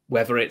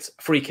 whether it's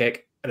a free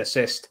kick, an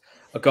assist,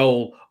 a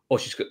goal, or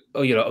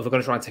you know, they're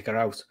going to try and take her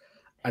out.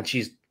 And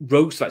she's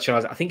rose to that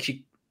challenge. I think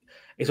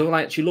it's all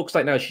like she looks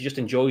like now she just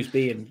enjoys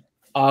being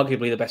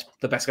arguably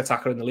the best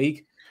attacker in the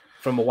league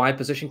from a wide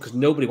position, because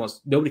nobody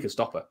can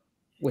stop her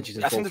when she's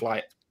in full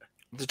flight.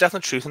 There's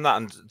definitely truth in that,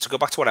 and to go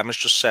back to what Emma's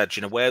just said,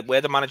 you know, where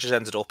the manager's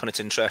ended up, and it's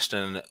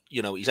interesting,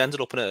 you know, he's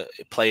ended up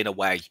playing a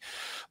way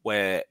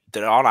where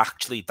there aren't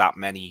actually that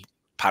many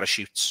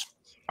parachutes,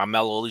 and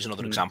Mel Lawley's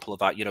another example of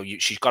that. You know,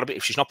 she's got to be,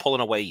 if she's not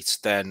pulling a weight,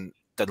 then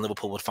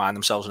Liverpool would find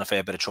themselves in a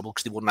fair bit of trouble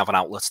because they wouldn't have an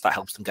outlet that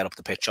helps them get up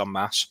the pitch en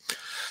masse.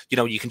 You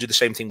know, you can do the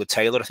same thing with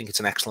Taylor. I think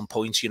it's an excellent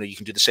point. You know, you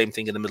can do the same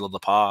thing in the middle of the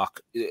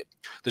park.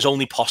 There's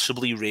only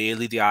possibly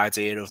really the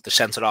idea of the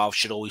centre half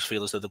should always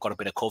feel as though they've got a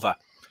bit of cover,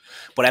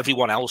 but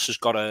everyone else has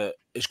got to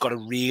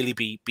really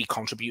be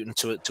contributing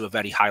to a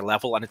very high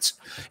level, and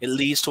it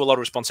leads to a lot of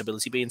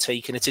responsibility being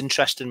taken. It's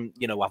interesting,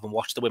 you know, having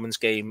watched the women's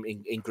game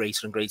in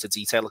greater and greater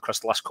detail across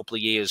the last couple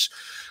of years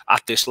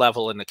at this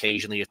level and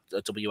occasionally at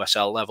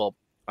WSL level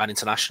and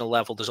international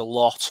level. There's a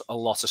lot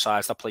of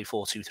sides that play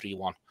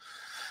 4-2-3-1,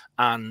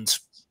 and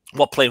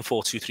what playing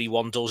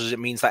 4-2-3-1 does is it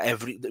means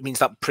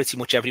that pretty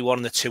much everyone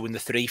in the 2 and the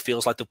 3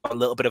 feels like they've got a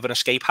little bit of an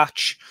escape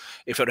hatch.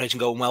 If it isn't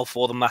going well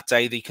for them that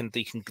day, they can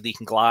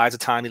glide a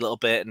tiny little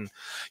bit, and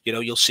you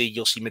know, you'll see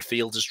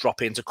midfielders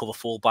drop in to cover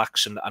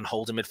fullbacks and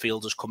holding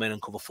midfielders come in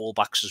and cover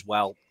fullbacks as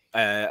well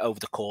over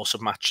the course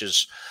of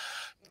matches.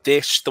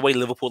 The way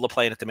Liverpool are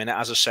playing at the minute,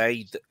 as I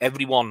say,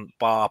 everyone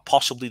bar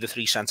possibly the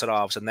 3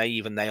 centre-halves, and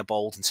they are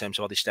bold in terms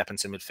of how they step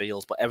into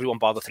midfield, but everyone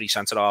bar the 3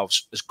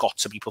 centre-halves has got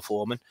to be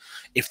performing.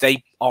 If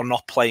they are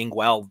not playing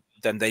well,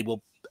 then they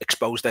will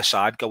expose their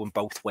side going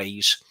both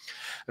ways.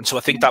 And so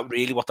I think that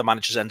really what the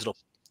managers ended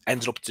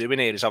up doing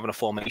here is having a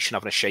formation,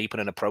 having a shape and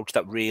an approach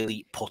that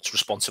really puts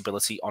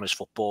responsibility on his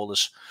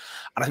footballers.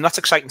 And I think that's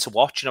exciting to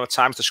watch. You know, at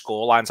times the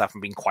scorelines haven't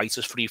been quite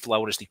as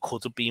free-flowing as they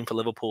could have been for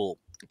Liverpool,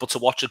 but to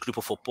watch a group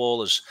of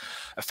footballers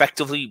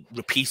effectively,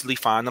 repeatedly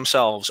find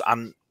themselves,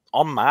 and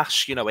en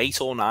masse, you know,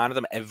 8 or 9 of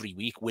them every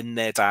week win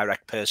their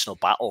direct personal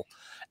battle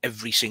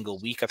every single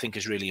week, I think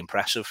is really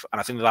impressive. And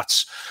I think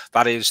that's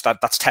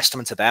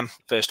testament to them,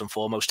 first and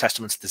foremost,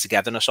 testament to the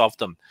togetherness of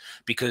them.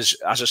 Because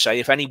as I say,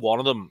 if any one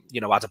of them,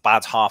 you know, had a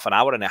bad half an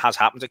hour, and it has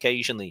happened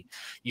occasionally,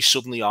 you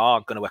suddenly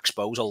are going to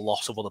expose a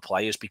lot of other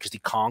players because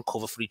they can't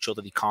cover for each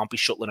other, they can't be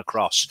shuttling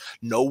across.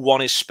 No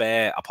one is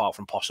spare apart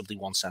from possibly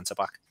one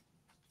centre-back.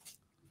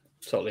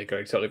 Totally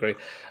agree.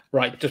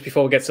 Right, just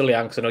before we get to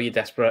Leanne, because I know you're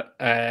desperate,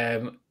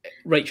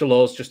 Rachel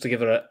Laws, just to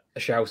give her a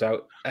shout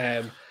out,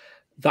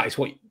 that is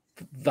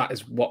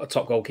what a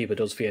top goalkeeper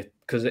does for you.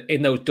 Because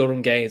in those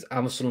Durham games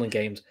and the Sunderland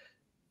games,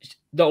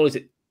 not only is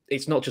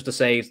it's not just a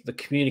save, the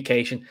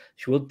communication,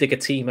 she will dig a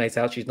teammate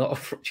out. She's not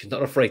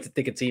afraid to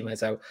dig a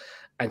teammate out,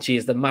 and she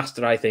is the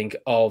master, I think,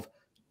 of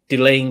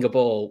delaying a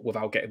ball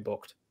without getting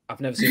booked. I've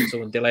never seen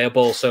someone delay a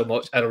ball so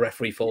much, and a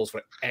referee falls for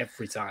it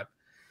every time.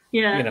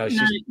 Yeah, you know,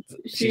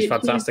 she's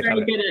fantastic.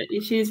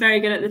 She's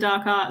very good at the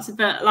dark arts,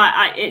 but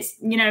like it's,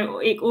 you know,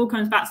 it all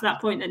comes back to that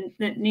point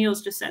that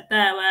Neil's just said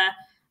there, where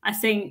I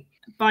think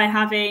by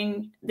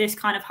having this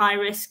kind of high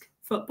risk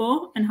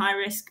football and high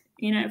risk,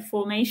 you know,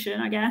 formation,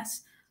 I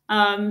guess,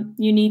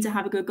 you need to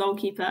have a good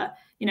goalkeeper.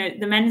 You know,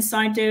 the men's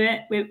side do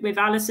it with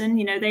Alison.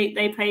 You know,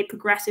 they play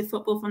progressive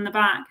football from the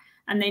back,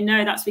 and they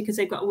know that's because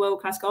they've got a world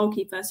class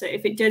goalkeeper. So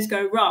if it does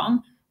go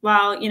wrong,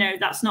 well, you know,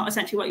 that's not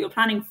essentially what you're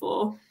planning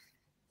for.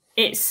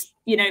 It's,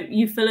 you know,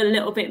 you feel a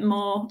little bit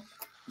more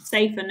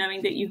safer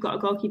knowing that you've got a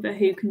goalkeeper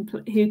who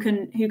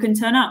can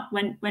turn up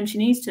when she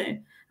needs to.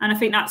 And I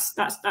think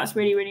that's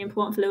really, really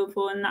important for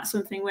Liverpool, and that's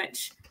something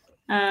which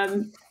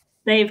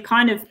they've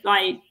kind of,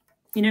 like,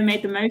 you know,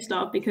 made the most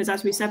of, because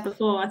as we said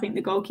before, I think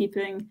the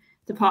goalkeeping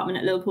department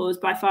at Liverpool is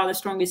by far the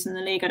strongest in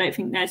the league. I don't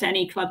think there's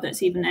any club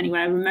that's even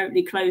anywhere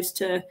remotely close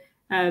to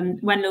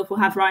when Liverpool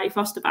have Riley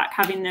Foster back,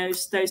 having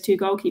those 2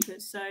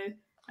 goalkeepers. So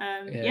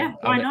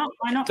Why not?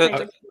 Why not?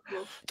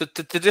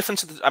 The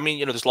difference, I mean,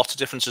 you know, there's lots of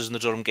differences in the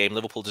Durham game.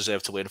 Liverpool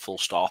deserve to win, full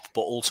stop.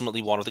 But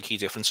ultimately, one of the key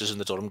differences in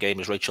the Durham game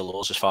is Rachel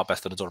Laws is far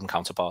better than the Durham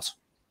counterpart.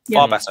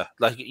 Far better,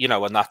 like, you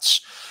know, and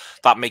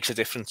that makes a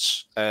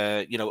difference.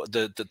 You know,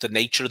 the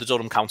nature of the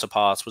Durham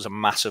counterparts was a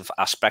massive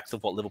aspect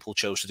of what Liverpool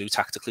chose to do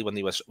tactically when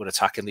they were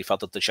attacking. They felt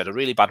that they had a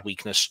really bad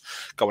weakness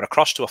going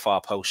across to a far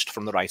post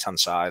from the right hand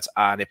side,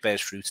 and it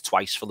bears fruit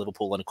twice for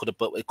Liverpool. And it could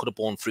have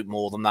borne fruit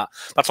more than that.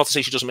 That's not to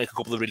say she doesn't make a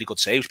couple of really good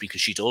saves,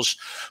 because she does,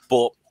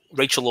 but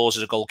Rachel Laws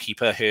is a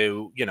goalkeeper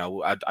who, you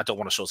know, I don't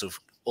want to sort of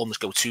almost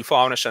go too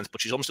far in a sense,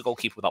 but she's almost a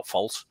goalkeeper without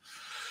fault.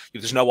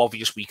 There's no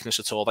obvious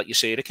weakness at all that you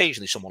see it.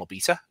 Occasionally someone will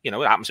beat her. You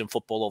know, it happens in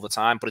football all the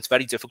time, but it's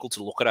very difficult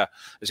to look at her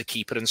as a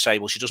keeper and say,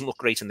 well, she doesn't look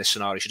great in this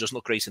scenario. She doesn't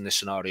look great in this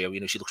scenario.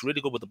 You know, she looks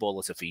really good with the ball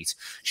at her feet.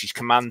 She's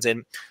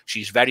commanding.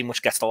 She's very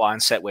much gets the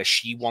line set where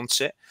she wants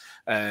it.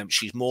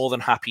 She's more than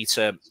happy,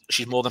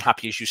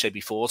 as you said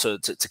before,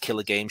 to kill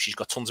a game. She's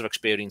got tons of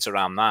experience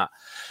around that.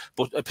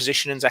 But her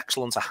positioning's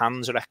excellent. Her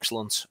hands are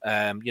excellent.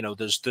 You know,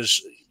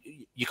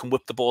 you can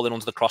whip the ball in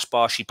under the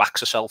crossbar. She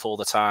backs herself all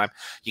the time.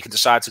 You can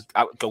decide to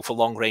go for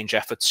long range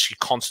efforts. She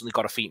constantly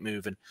got her feet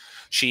moving.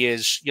 She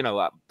is, you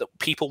know,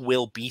 people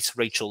will beat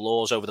Rachel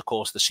Laws over the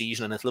course of the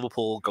season. And if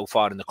Liverpool go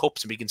far in the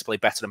cups and begin to play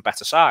better and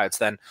better sides,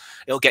 then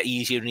it'll get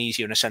easier and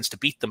easier in a sense to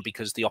beat them,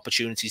 because the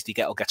opportunities they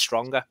get will get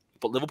stronger.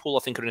 But Liverpool, I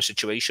think, are in a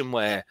situation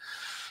where,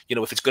 you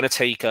know, if it's going to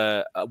take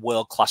a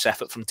world-class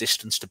effort from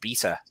distance to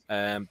beat her,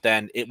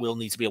 then it will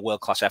need to be a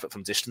world-class effort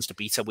from distance to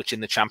beat her, which in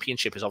the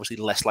Championship is obviously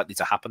less likely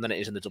to happen than it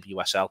is in the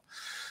WSL.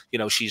 You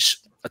know, she's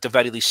at the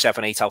very least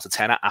 7, 8 out of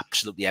 10 at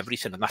absolutely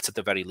everything, and that's at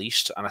the very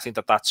least. And I think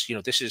that's, you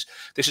know, this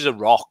is a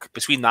rock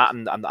between that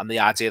and the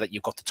idea that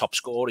you've got the top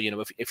scorer. You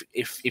know,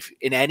 if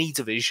in any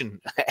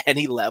division,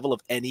 any level of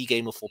any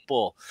game of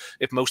football,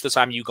 if most of the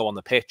time you go on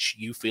the pitch,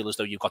 you feel as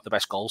though you've got the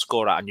best goal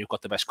scorer and you've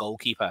got the best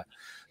goalkeeper,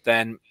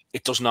 then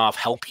it does not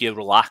help you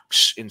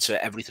relax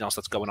into everything else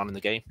that's going on in the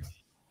game.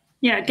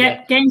 Yeah,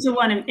 games are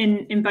won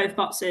in both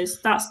boxes.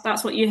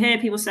 That's what you hear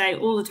people say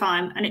all the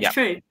time, and it's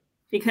true.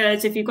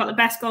 Because if you've got the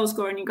best goal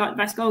scorer and you've got the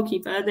best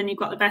goalkeeper, then you've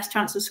got the best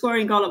chance of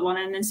scoring a goal at one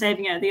and then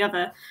saving it at the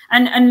other.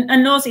 And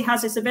Lawsy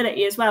has this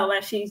ability as well,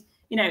 where she's,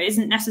 you know,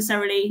 isn't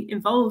necessarily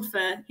involved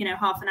for, you know,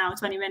 half an hour,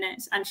 20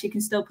 minutes, and she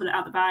can still put it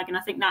out the bag. And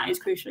I think that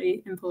is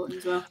crucially important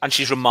as well. And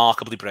she's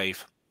remarkably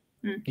brave.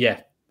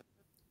 Yeah.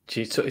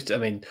 She took, I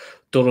mean,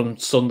 Durham,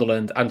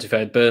 Sunderland,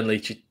 Anfield, Burnley.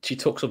 She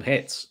took some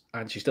hits,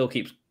 and she still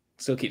keeps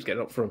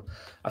getting up for them.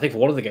 I think for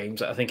one of the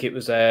games, I think it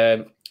was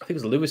the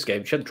Lewis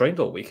game. She hadn't trained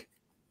all week.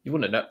 You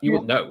wouldn't know. You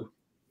wouldn't know.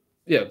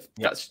 Yeah,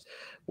 that's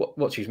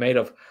what she's made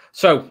of.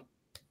 So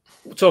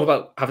we'll talk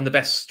about having the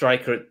best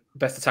striker,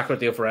 best attacker at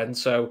the other end.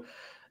 So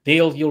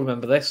Neil, you'll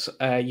remember this.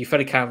 You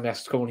very kindly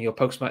asked to come on your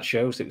post-match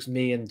shows. It was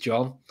me and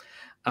John.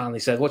 And they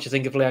said, what do you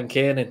think of Leanne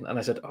Kiernan? And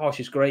I said, oh,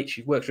 she's great.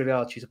 She works really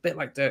hard. She's a bit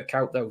like Dirk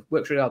Kuyt, though.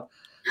 Works really hard.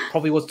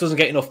 Probably doesn't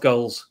get enough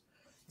goals.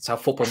 That's how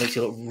football makes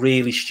you look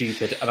really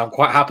stupid. And I'm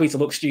quite happy to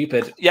look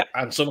stupid. Yeah.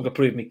 And someone could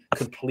prove me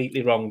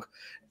completely wrong.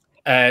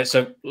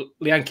 So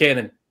Leanne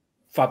Kiernan,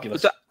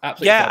 fabulous.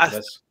 Absolutely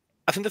fabulous.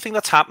 I think the thing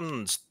that's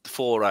happened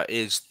for her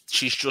is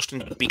she's just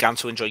began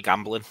to enjoy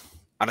gambling.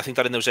 And I think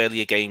that in those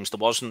earlier games, there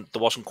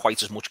wasn't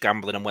quite as much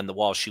gambling, and when there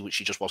was, she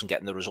just wasn't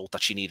getting the result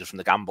that she needed from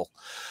the gamble.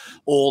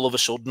 All of a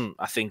sudden,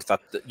 I think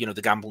that, you know,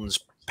 the gambling's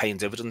paying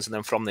dividends, and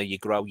then from there you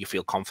grow, you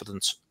feel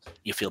confident,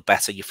 you feel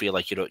better, you feel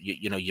like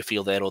you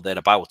feel there or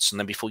thereabouts, and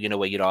then before you know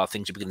where you are,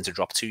 things are beginning to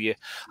drop to you.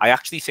 I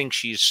actually think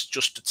she's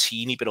just a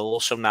teeny bit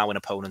also now in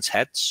opponents'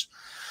 heads.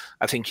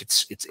 I think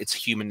it's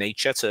human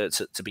nature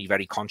to be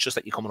very conscious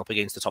that you're coming up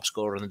against the top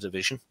scorer in the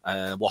division.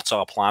 What's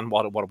our plan?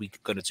 What are we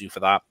going to do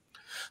for that?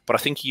 But I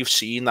think you've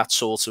seen that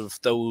sort of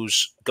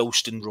those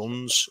ghosting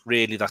runs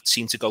really that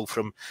seem to go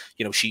from,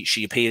 you know,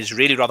 she appears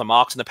really rather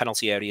marked in the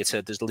penalty area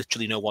to there's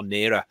literally no one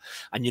near her,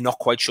 and you're not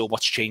quite sure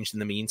what's changed in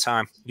the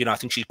meantime. You know, I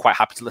think she's quite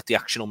happy to let the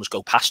action almost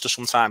go past her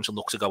sometimes and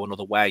look to go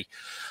another way.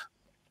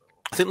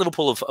 I think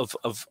Liverpool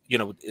have you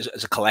know,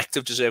 as a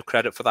collective deserve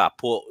credit for that,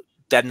 but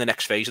then the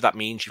next phase of that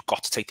means you've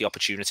got to take the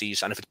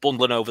opportunities, and if it's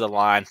bundling over the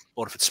line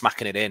or if it's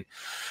smacking it in,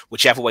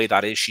 whichever way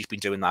that is, she's been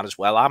doing that as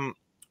well.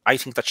 I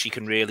think that she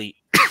can really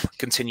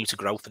continue to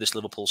grow for this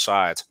Liverpool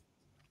side.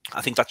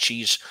 I think that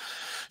she's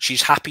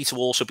happy to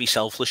also be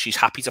selfless. She's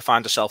happy to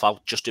find herself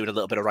out just doing a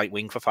little bit of right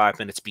wing for 5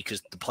 minutes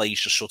because the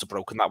play's just sort of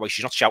broken that way.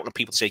 She's not shouting at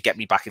people to say, get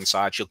me back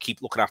inside. She'll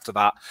keep looking after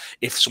that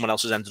if someone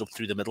else has ended up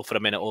through the middle for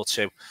a minute or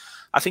two.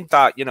 I think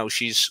that, you know,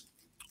 she's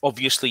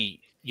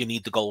obviously, you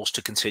need the goals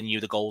to continue.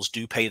 The goals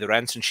do pay the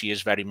rent, and she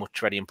is very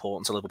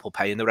important to Liverpool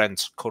paying the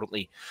rent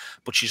currently.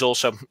 But she's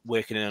also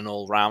working in an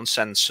all-round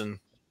sense, and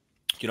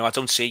you know, I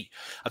don't see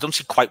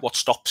quite what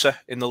stops her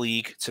in the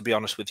league, to be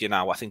honest with you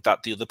now. I think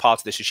that the other part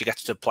of this is she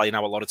gets to play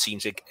now a lot of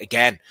teams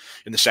again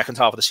in the second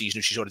half of the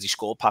season she's already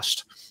scored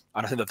past.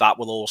 And I think that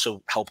will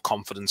also help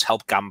confidence,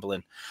 help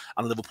gambling.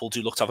 And Liverpool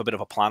do look to have a bit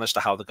of a plan as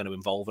to how they're going to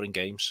involve her in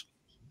games.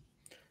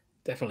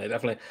 Definitely.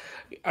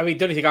 I mean,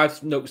 the only thing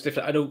I've noticed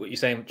different, I know what you're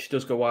saying, she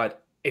does go wide.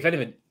 If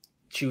anything,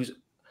 she was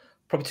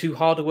probably too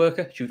hard a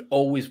worker. She would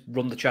always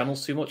run the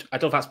channels too much. I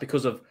don't know if that's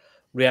because of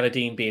Rihanna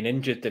Dean being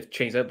injured. They've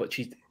changed that, but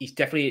he's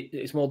definitely,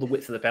 it's more the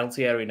width of the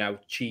penalty area now.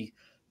 She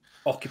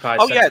occupies.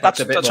 Oh yeah, that's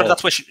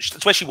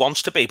where she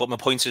wants to be. But my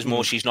point is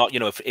more, she's not. You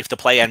know, if the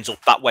play ends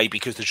up that way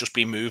because there's just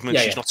been movement,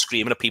 she's not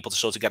screaming at people to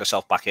sort of get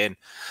herself back in.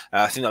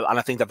 I think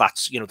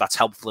that's that's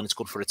helpful and it's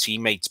good for her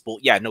teammates. But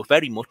yeah, no,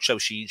 very much so.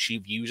 She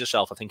views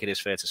herself, I think it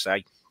is fair to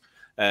say,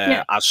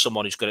 as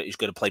someone who's going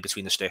to play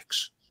between the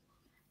sticks.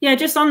 Yeah,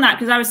 just on that,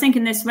 because I was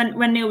thinking this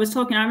when Neil was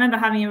talking, I remember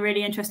having a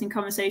really interesting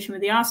conversation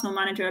with the Arsenal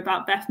manager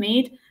about Beth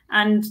Mead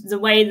and the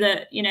way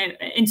that,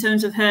 in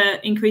terms of her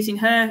increasing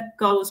her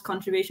goals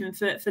contribution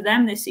for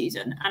them this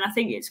season. And I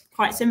think it's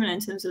quite similar in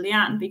terms of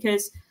Leanne,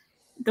 because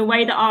the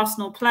way that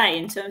Arsenal play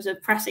in terms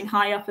of pressing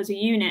high up as a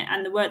unit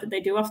and the work that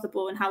they do off the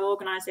ball and how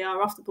organised they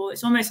are off the ball,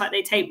 it's almost like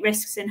they take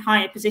risks in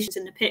higher positions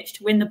in the pitch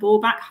to win the ball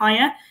back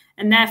higher.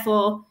 And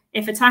therefore,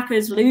 if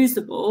attackers lose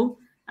the ball,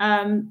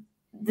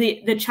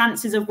 the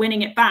chances of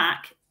winning it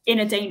back in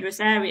a dangerous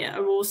area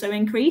are also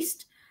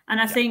increased. And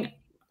I think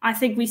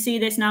we see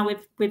this now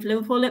with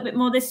Liverpool a little bit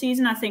more this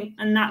season. I think,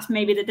 and that's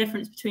maybe the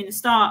difference between the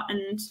start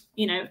and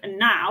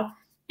now,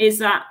 is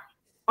that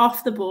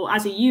off the ball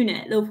as a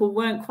unit, Liverpool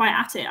weren't quite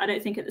at it, I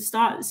don't think, at the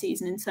start of the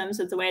season in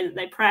terms of the way that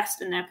they pressed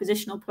and their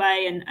positional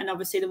play and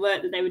obviously the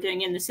work that they were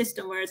doing in the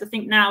system. Whereas I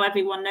think now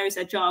everyone knows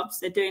their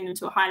jobs, they're doing them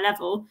to a high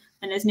level.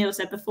 And as Neil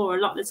said before,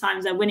 a lot of the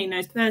times they're winning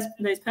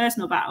those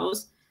personal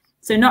battles.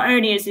 So not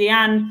only is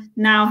Leanne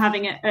now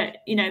having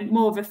a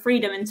more of a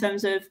freedom in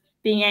terms of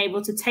being able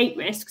to take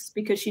risks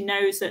because she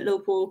knows that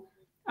Liverpool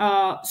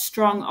are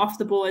strong off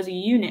the ball as a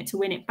unit to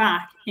win it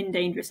back in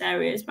dangerous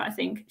areas, but I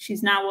think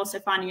she's now also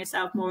finding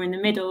herself more in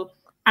the middle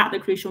at the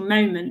crucial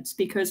moments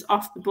because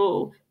off the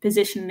ball,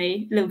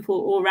 positionally, Liverpool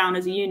all round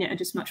as a unit are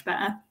just much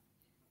better.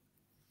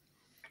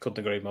 Couldn't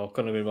agree more.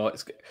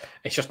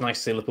 It's just nice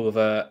to see Liverpool with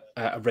a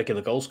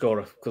regular goal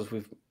scorer because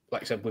we've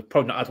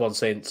probably not had one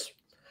since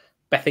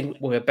Beth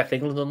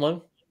England on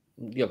loan.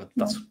 Yeah, but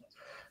that's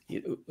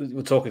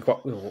we're talking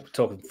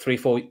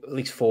 3-4, at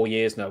least 4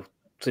 years now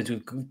since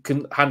we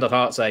can hand on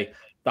heart say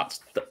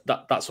that's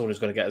someone who's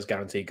going to get us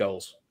guaranteed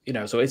goals.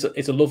 So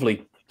it's a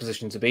lovely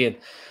position to be in.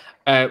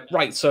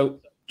 Right, so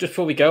just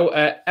before we go,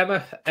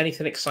 Emma,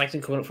 anything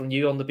exciting coming up from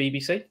you on the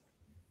BBC?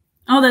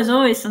 Oh, there's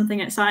always something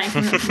exciting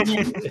coming up from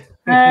you.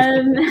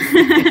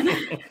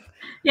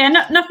 Yeah,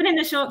 nothing in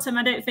the short term.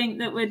 I don't think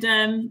that would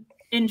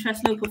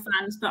interest local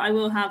fans, but I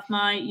will have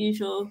my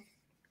usual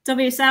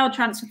WSL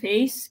transfer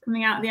piece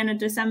coming out at the end of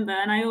December,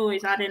 and I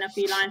always add in a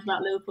few lines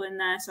about Liverpool in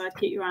there, so I'd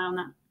keep your eye on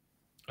that.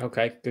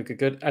 Okay,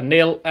 good. And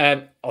Neil,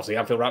 obviously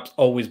Anfield Wrap's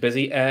always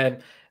busy.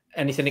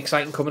 Anything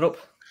exciting coming up?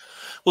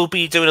 We'll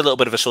be doing a little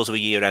bit of a sort of a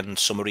year-end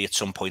summary at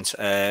some point.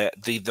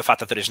 The fact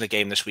that there isn't a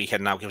game this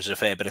weekend now gives us a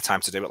fair bit of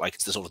time to do it. Like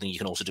it's the sort of thing you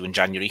can also do in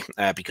January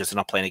because they're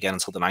not playing again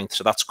until the 9th.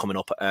 So that's coming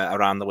up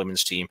around the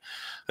women's team.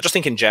 I just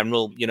think in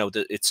general,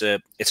 it's a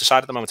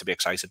side at the moment to be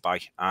excited by,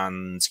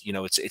 and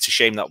it's a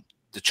shame that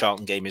the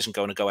Charlton game isn't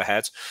going to go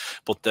ahead.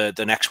 But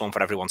the next one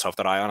for everyone to have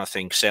their eye on, I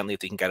think, certainly if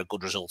they can get a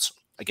good result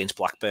against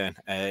Blackburn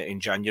in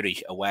January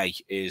away,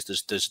 is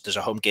there's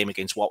a home game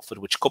against Watford,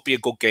 which could be a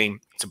good game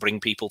to bring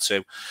people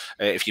to.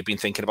 If you've been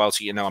thinking about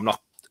it,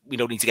 we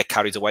don't need to get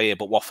carried away here,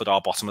 but Watford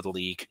are bottom of the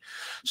league.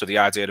 So the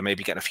idea of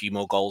maybe getting a few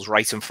more goals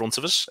right in front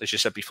of us, as you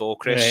said before,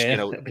 Chris,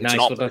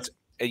 it's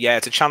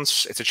a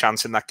chance. It's a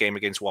chance in that game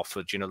against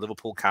Watford.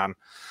 Liverpool can.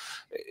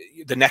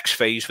 The next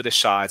phase for this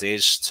side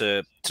is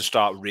to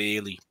start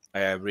really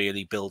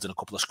building a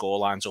couple of score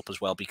lines up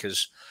as well,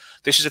 because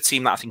this is a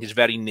team that I think is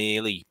very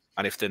nearly,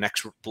 and if the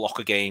next block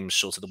of games,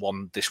 sort of the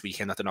one this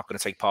weekend that they're not going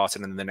to take part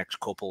in, and the next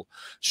couple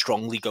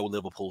strongly go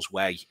Liverpool's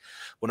way,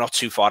 we're not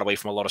too far away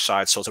from a lot of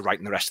sides sort of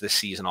writing the rest of this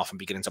season off and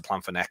beginning to plan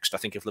for next. I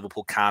think if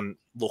Liverpool can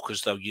look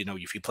as though,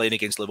 if you're playing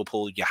against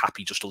Liverpool, you're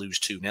happy just to lose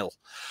 2-0,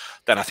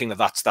 then I think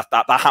that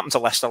happened to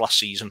Leicester last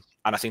season.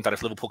 And I think that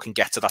if Liverpool can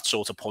get to that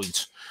sort of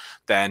point,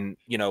 then,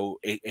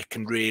 it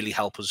can really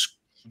help us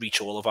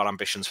reach all of our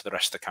ambitions for the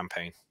rest of the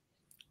campaign.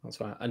 That's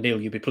right. And Neil,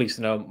 you'd be pleased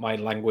to know my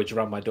language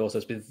around my daughter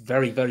has been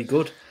very, very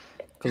good.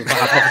 Because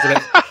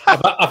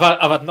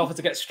I've had nothing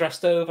to get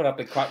stressed over. I've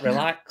been quite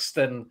relaxed,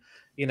 and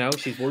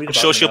she's worried. I'm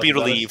sure she'll be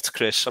relieved,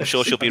 Chris. I'm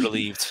sure she'll be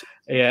relieved.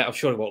 Yeah, I'm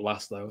sure it won't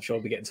last though. I'm sure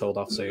we'll be getting told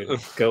off soon.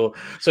 Cool.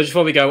 So just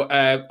before we go,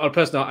 on a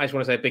personal note, I just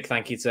want to say a big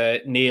thank you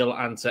to Neil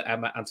and to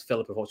Emma and to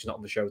Philip, unfortunately not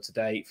on the show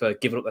today, for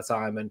giving up their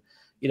time and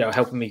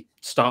helping me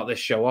start this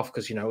show off,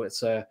 because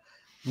it's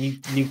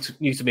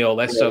new to me all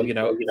this. So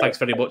thanks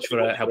very much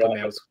for helping me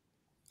out.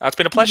 It's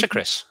been a pleasure,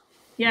 Chris.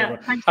 Yeah.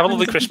 Have a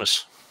lovely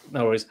Christmas.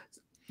 No worries.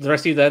 The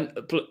rest of you then,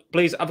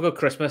 please have a good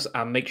Christmas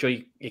and make sure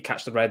you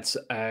catch the Reds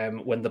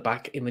when they're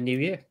back in the new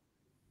year.